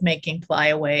track of making PLY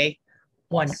Away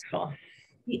wonderful.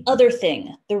 The other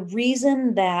thing, the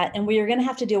reason that, and we are going to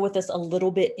have to deal with this a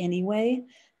little bit anyway,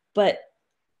 but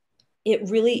it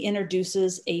really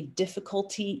introduces a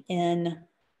difficulty in,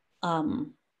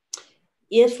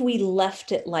 if we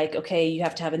left it like, okay, you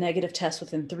have to have a negative test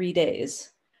within 3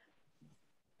 days,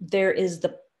 there is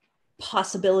the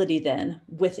possibility then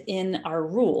within our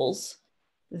rules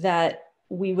that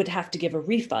we would have to give a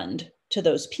refund to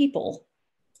those people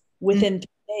within 3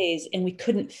 days, and we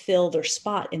couldn't fill their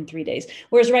spot in 3 days.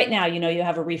 Whereas right now, you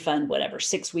have a refund, whatever,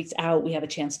 6 weeks out, we have a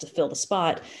chance to fill the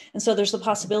spot. And so there's the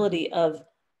possibility of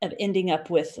ending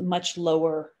up with much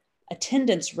lower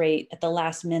attendance rate at the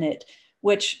last minute,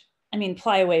 which, I mean,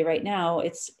 PLY Away right now,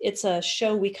 it's a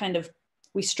show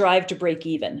we strive to break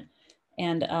even.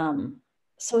 And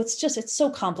so it's so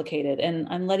complicated, and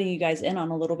I'm letting you guys in on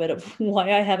a little bit of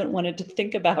why I haven't wanted to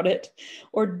think about it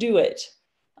or do it.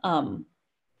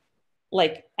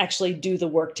 Like, actually do the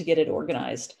work to get it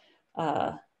organized,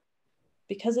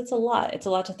 because it's a lot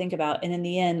to think about. And in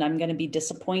the end, I'm going to be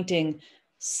disappointing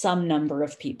some number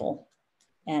of people.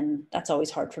 And that's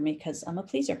always hard for me because I'm a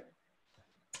pleaser.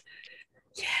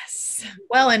 Yes.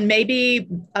 Well, and maybe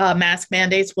mask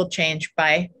mandates will change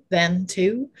by then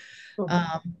too.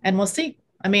 And we'll see.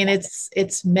 I mean,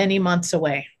 it's many months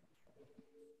away.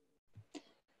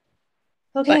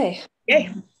 Okay. But, yay.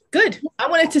 Good. I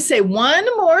wanted to say one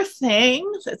more thing.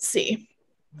 Let's see.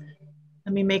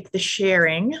 Let me make the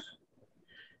sharing.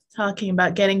 Talking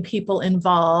about getting people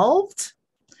involved.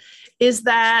 Is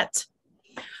that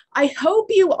I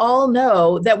hope you all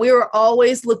know that we were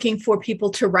always looking for people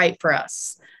to write for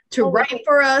us. to write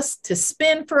for us, to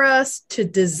spin for us, to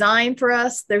design for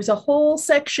us. There's a whole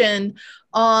section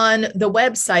on the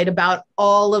website about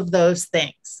all of those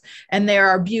things. And there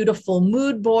are beautiful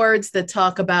mood boards that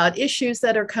talk about issues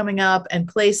that are coming up and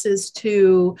places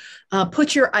to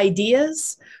put your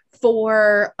ideas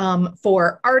for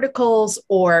articles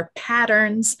or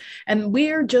patterns. And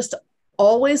we're just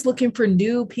always looking for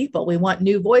new people. We want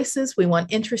new voices. We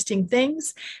want interesting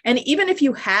things. And even if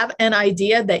you have an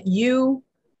idea that you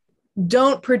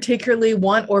don't particularly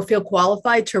want or feel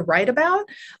qualified to write about,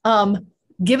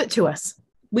 give it to us.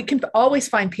 We can always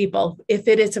find people. If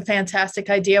it is a fantastic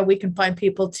idea, we can find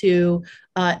people to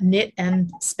knit and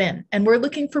spin. And we're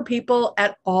looking for people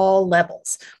at all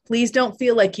levels. Please don't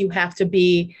feel like you have to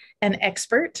be an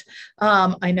expert.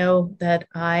 I know that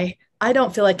I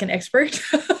don't feel like an expert.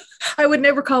 I would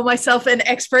never call myself an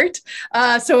expert.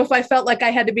 So if I felt like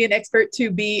I had to be an expert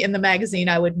to be in the magazine,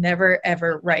 I would never,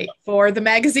 ever write for the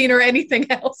magazine or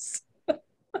anything else. But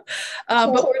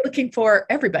we're looking for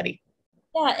everybody.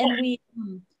 Yeah, and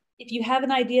if you have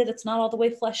an idea that's not all the way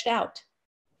fleshed out,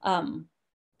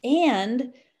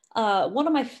 and one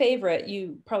of my favorite,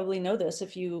 you probably know this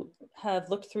if you have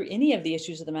looked through any of the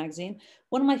issues of the magazine,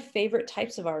 one of my favorite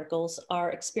types of articles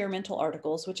are experimental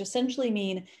articles, which essentially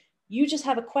mean you just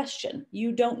have a question.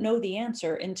 You don't know the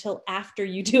answer until after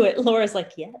you do it. Laura's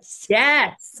like, yes.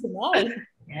 Yes.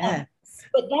 Yes.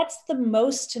 But that's the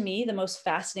most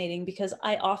fascinating, because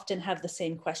I often have the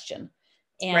same question.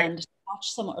 And to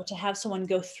watch someone, or to have someone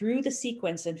go through the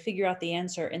sequence and figure out the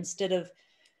answer instead of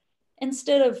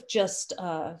just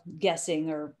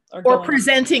guessing or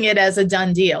presenting it as a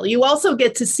done deal. You also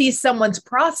get to see someone's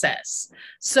process.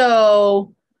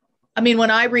 So, I mean, when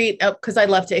I read, because I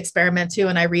love to experiment too,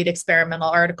 and I read experimental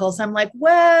articles, I'm like,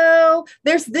 well,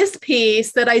 there's this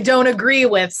piece that I don't agree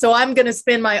with, so I'm going to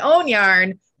spin my own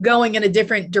yarn going in a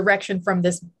different direction from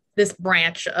this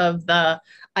branch of the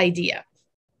idea.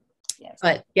 Yes.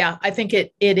 But yeah, I think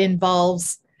it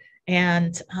involves,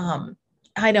 and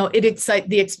I know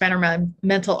the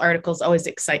experimental articles always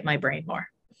excite my brain more.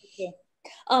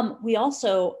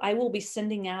 I will be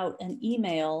sending out an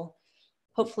email,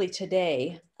 hopefully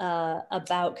today,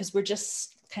 because we're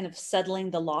just kind of settling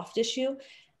the loft issue.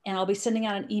 And I'll be sending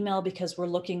out an email because we're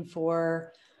looking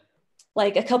for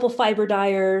like a couple fiber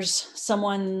dyers,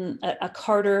 a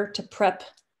carder to prep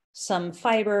some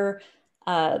fiber,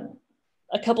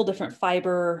 a couple different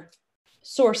fiber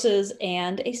sources,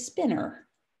 and a spinner.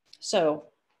 So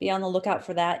be on the lookout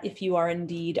for that if you are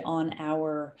indeed on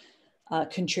our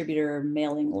contributor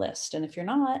mailing list. And if you're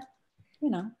not,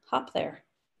 hop there.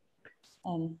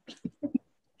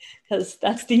 Because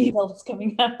that's the email that's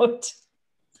coming out.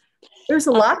 There's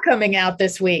a lot coming out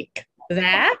this week.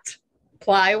 That,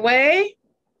 PLY Away.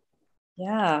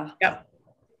 Yeah. Yep.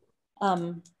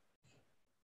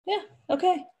 Yeah,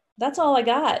 okay. That's all I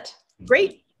got.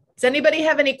 Great. Does anybody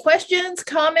have any questions,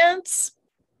 comments?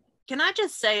 Can I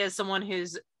just say, as someone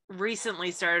who's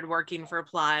recently started working for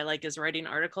PLY, like is writing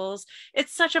articles,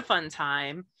 it's such a fun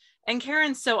time. And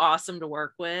Karen's so awesome to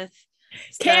work with.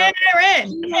 So Karen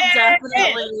will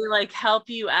definitely like help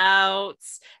you out.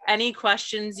 Any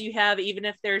questions you have, even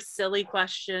if they're silly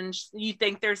questions, you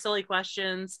think they're silly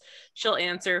questions, she'll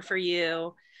answer for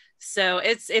you. So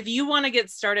if you want to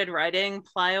get started writing,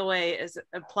 PLY Away is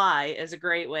a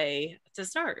great way to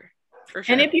start. For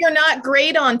sure. And if you're not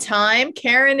great on time,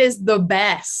 Karen is the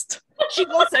best. She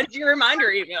will send you reminder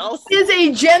emails. It is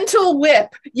a gentle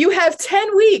whip. You have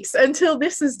 10 weeks until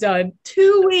this is done.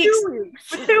 2 weeks.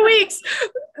 2 weeks.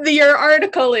 Your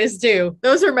article is due.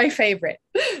 Those are my favorite.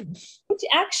 Which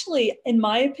actually, in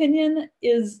my opinion,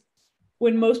 is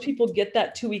when most people get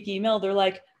that 2-week email, they're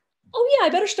like, oh yeah, I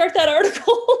better start that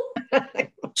article.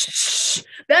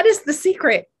 That is the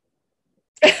secret.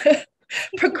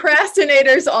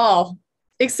 Procrastinators all,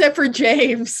 except for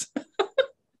James.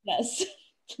 Yes,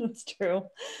 that's true.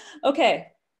 Okay.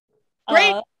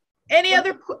 Great.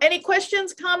 Any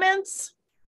questions, comments?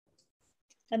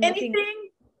 Anything?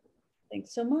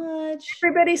 Thanks so much.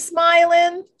 Everybody's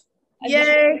smiling.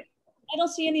 Yay. I don't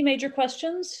see any major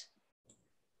questions.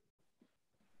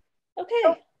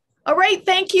 Okay. All right.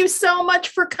 Thank you so much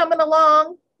for coming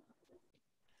along.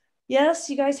 Yes,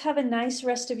 you guys have a nice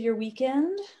rest of your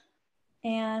weekend.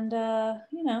 And,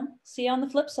 see you on the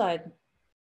flip side.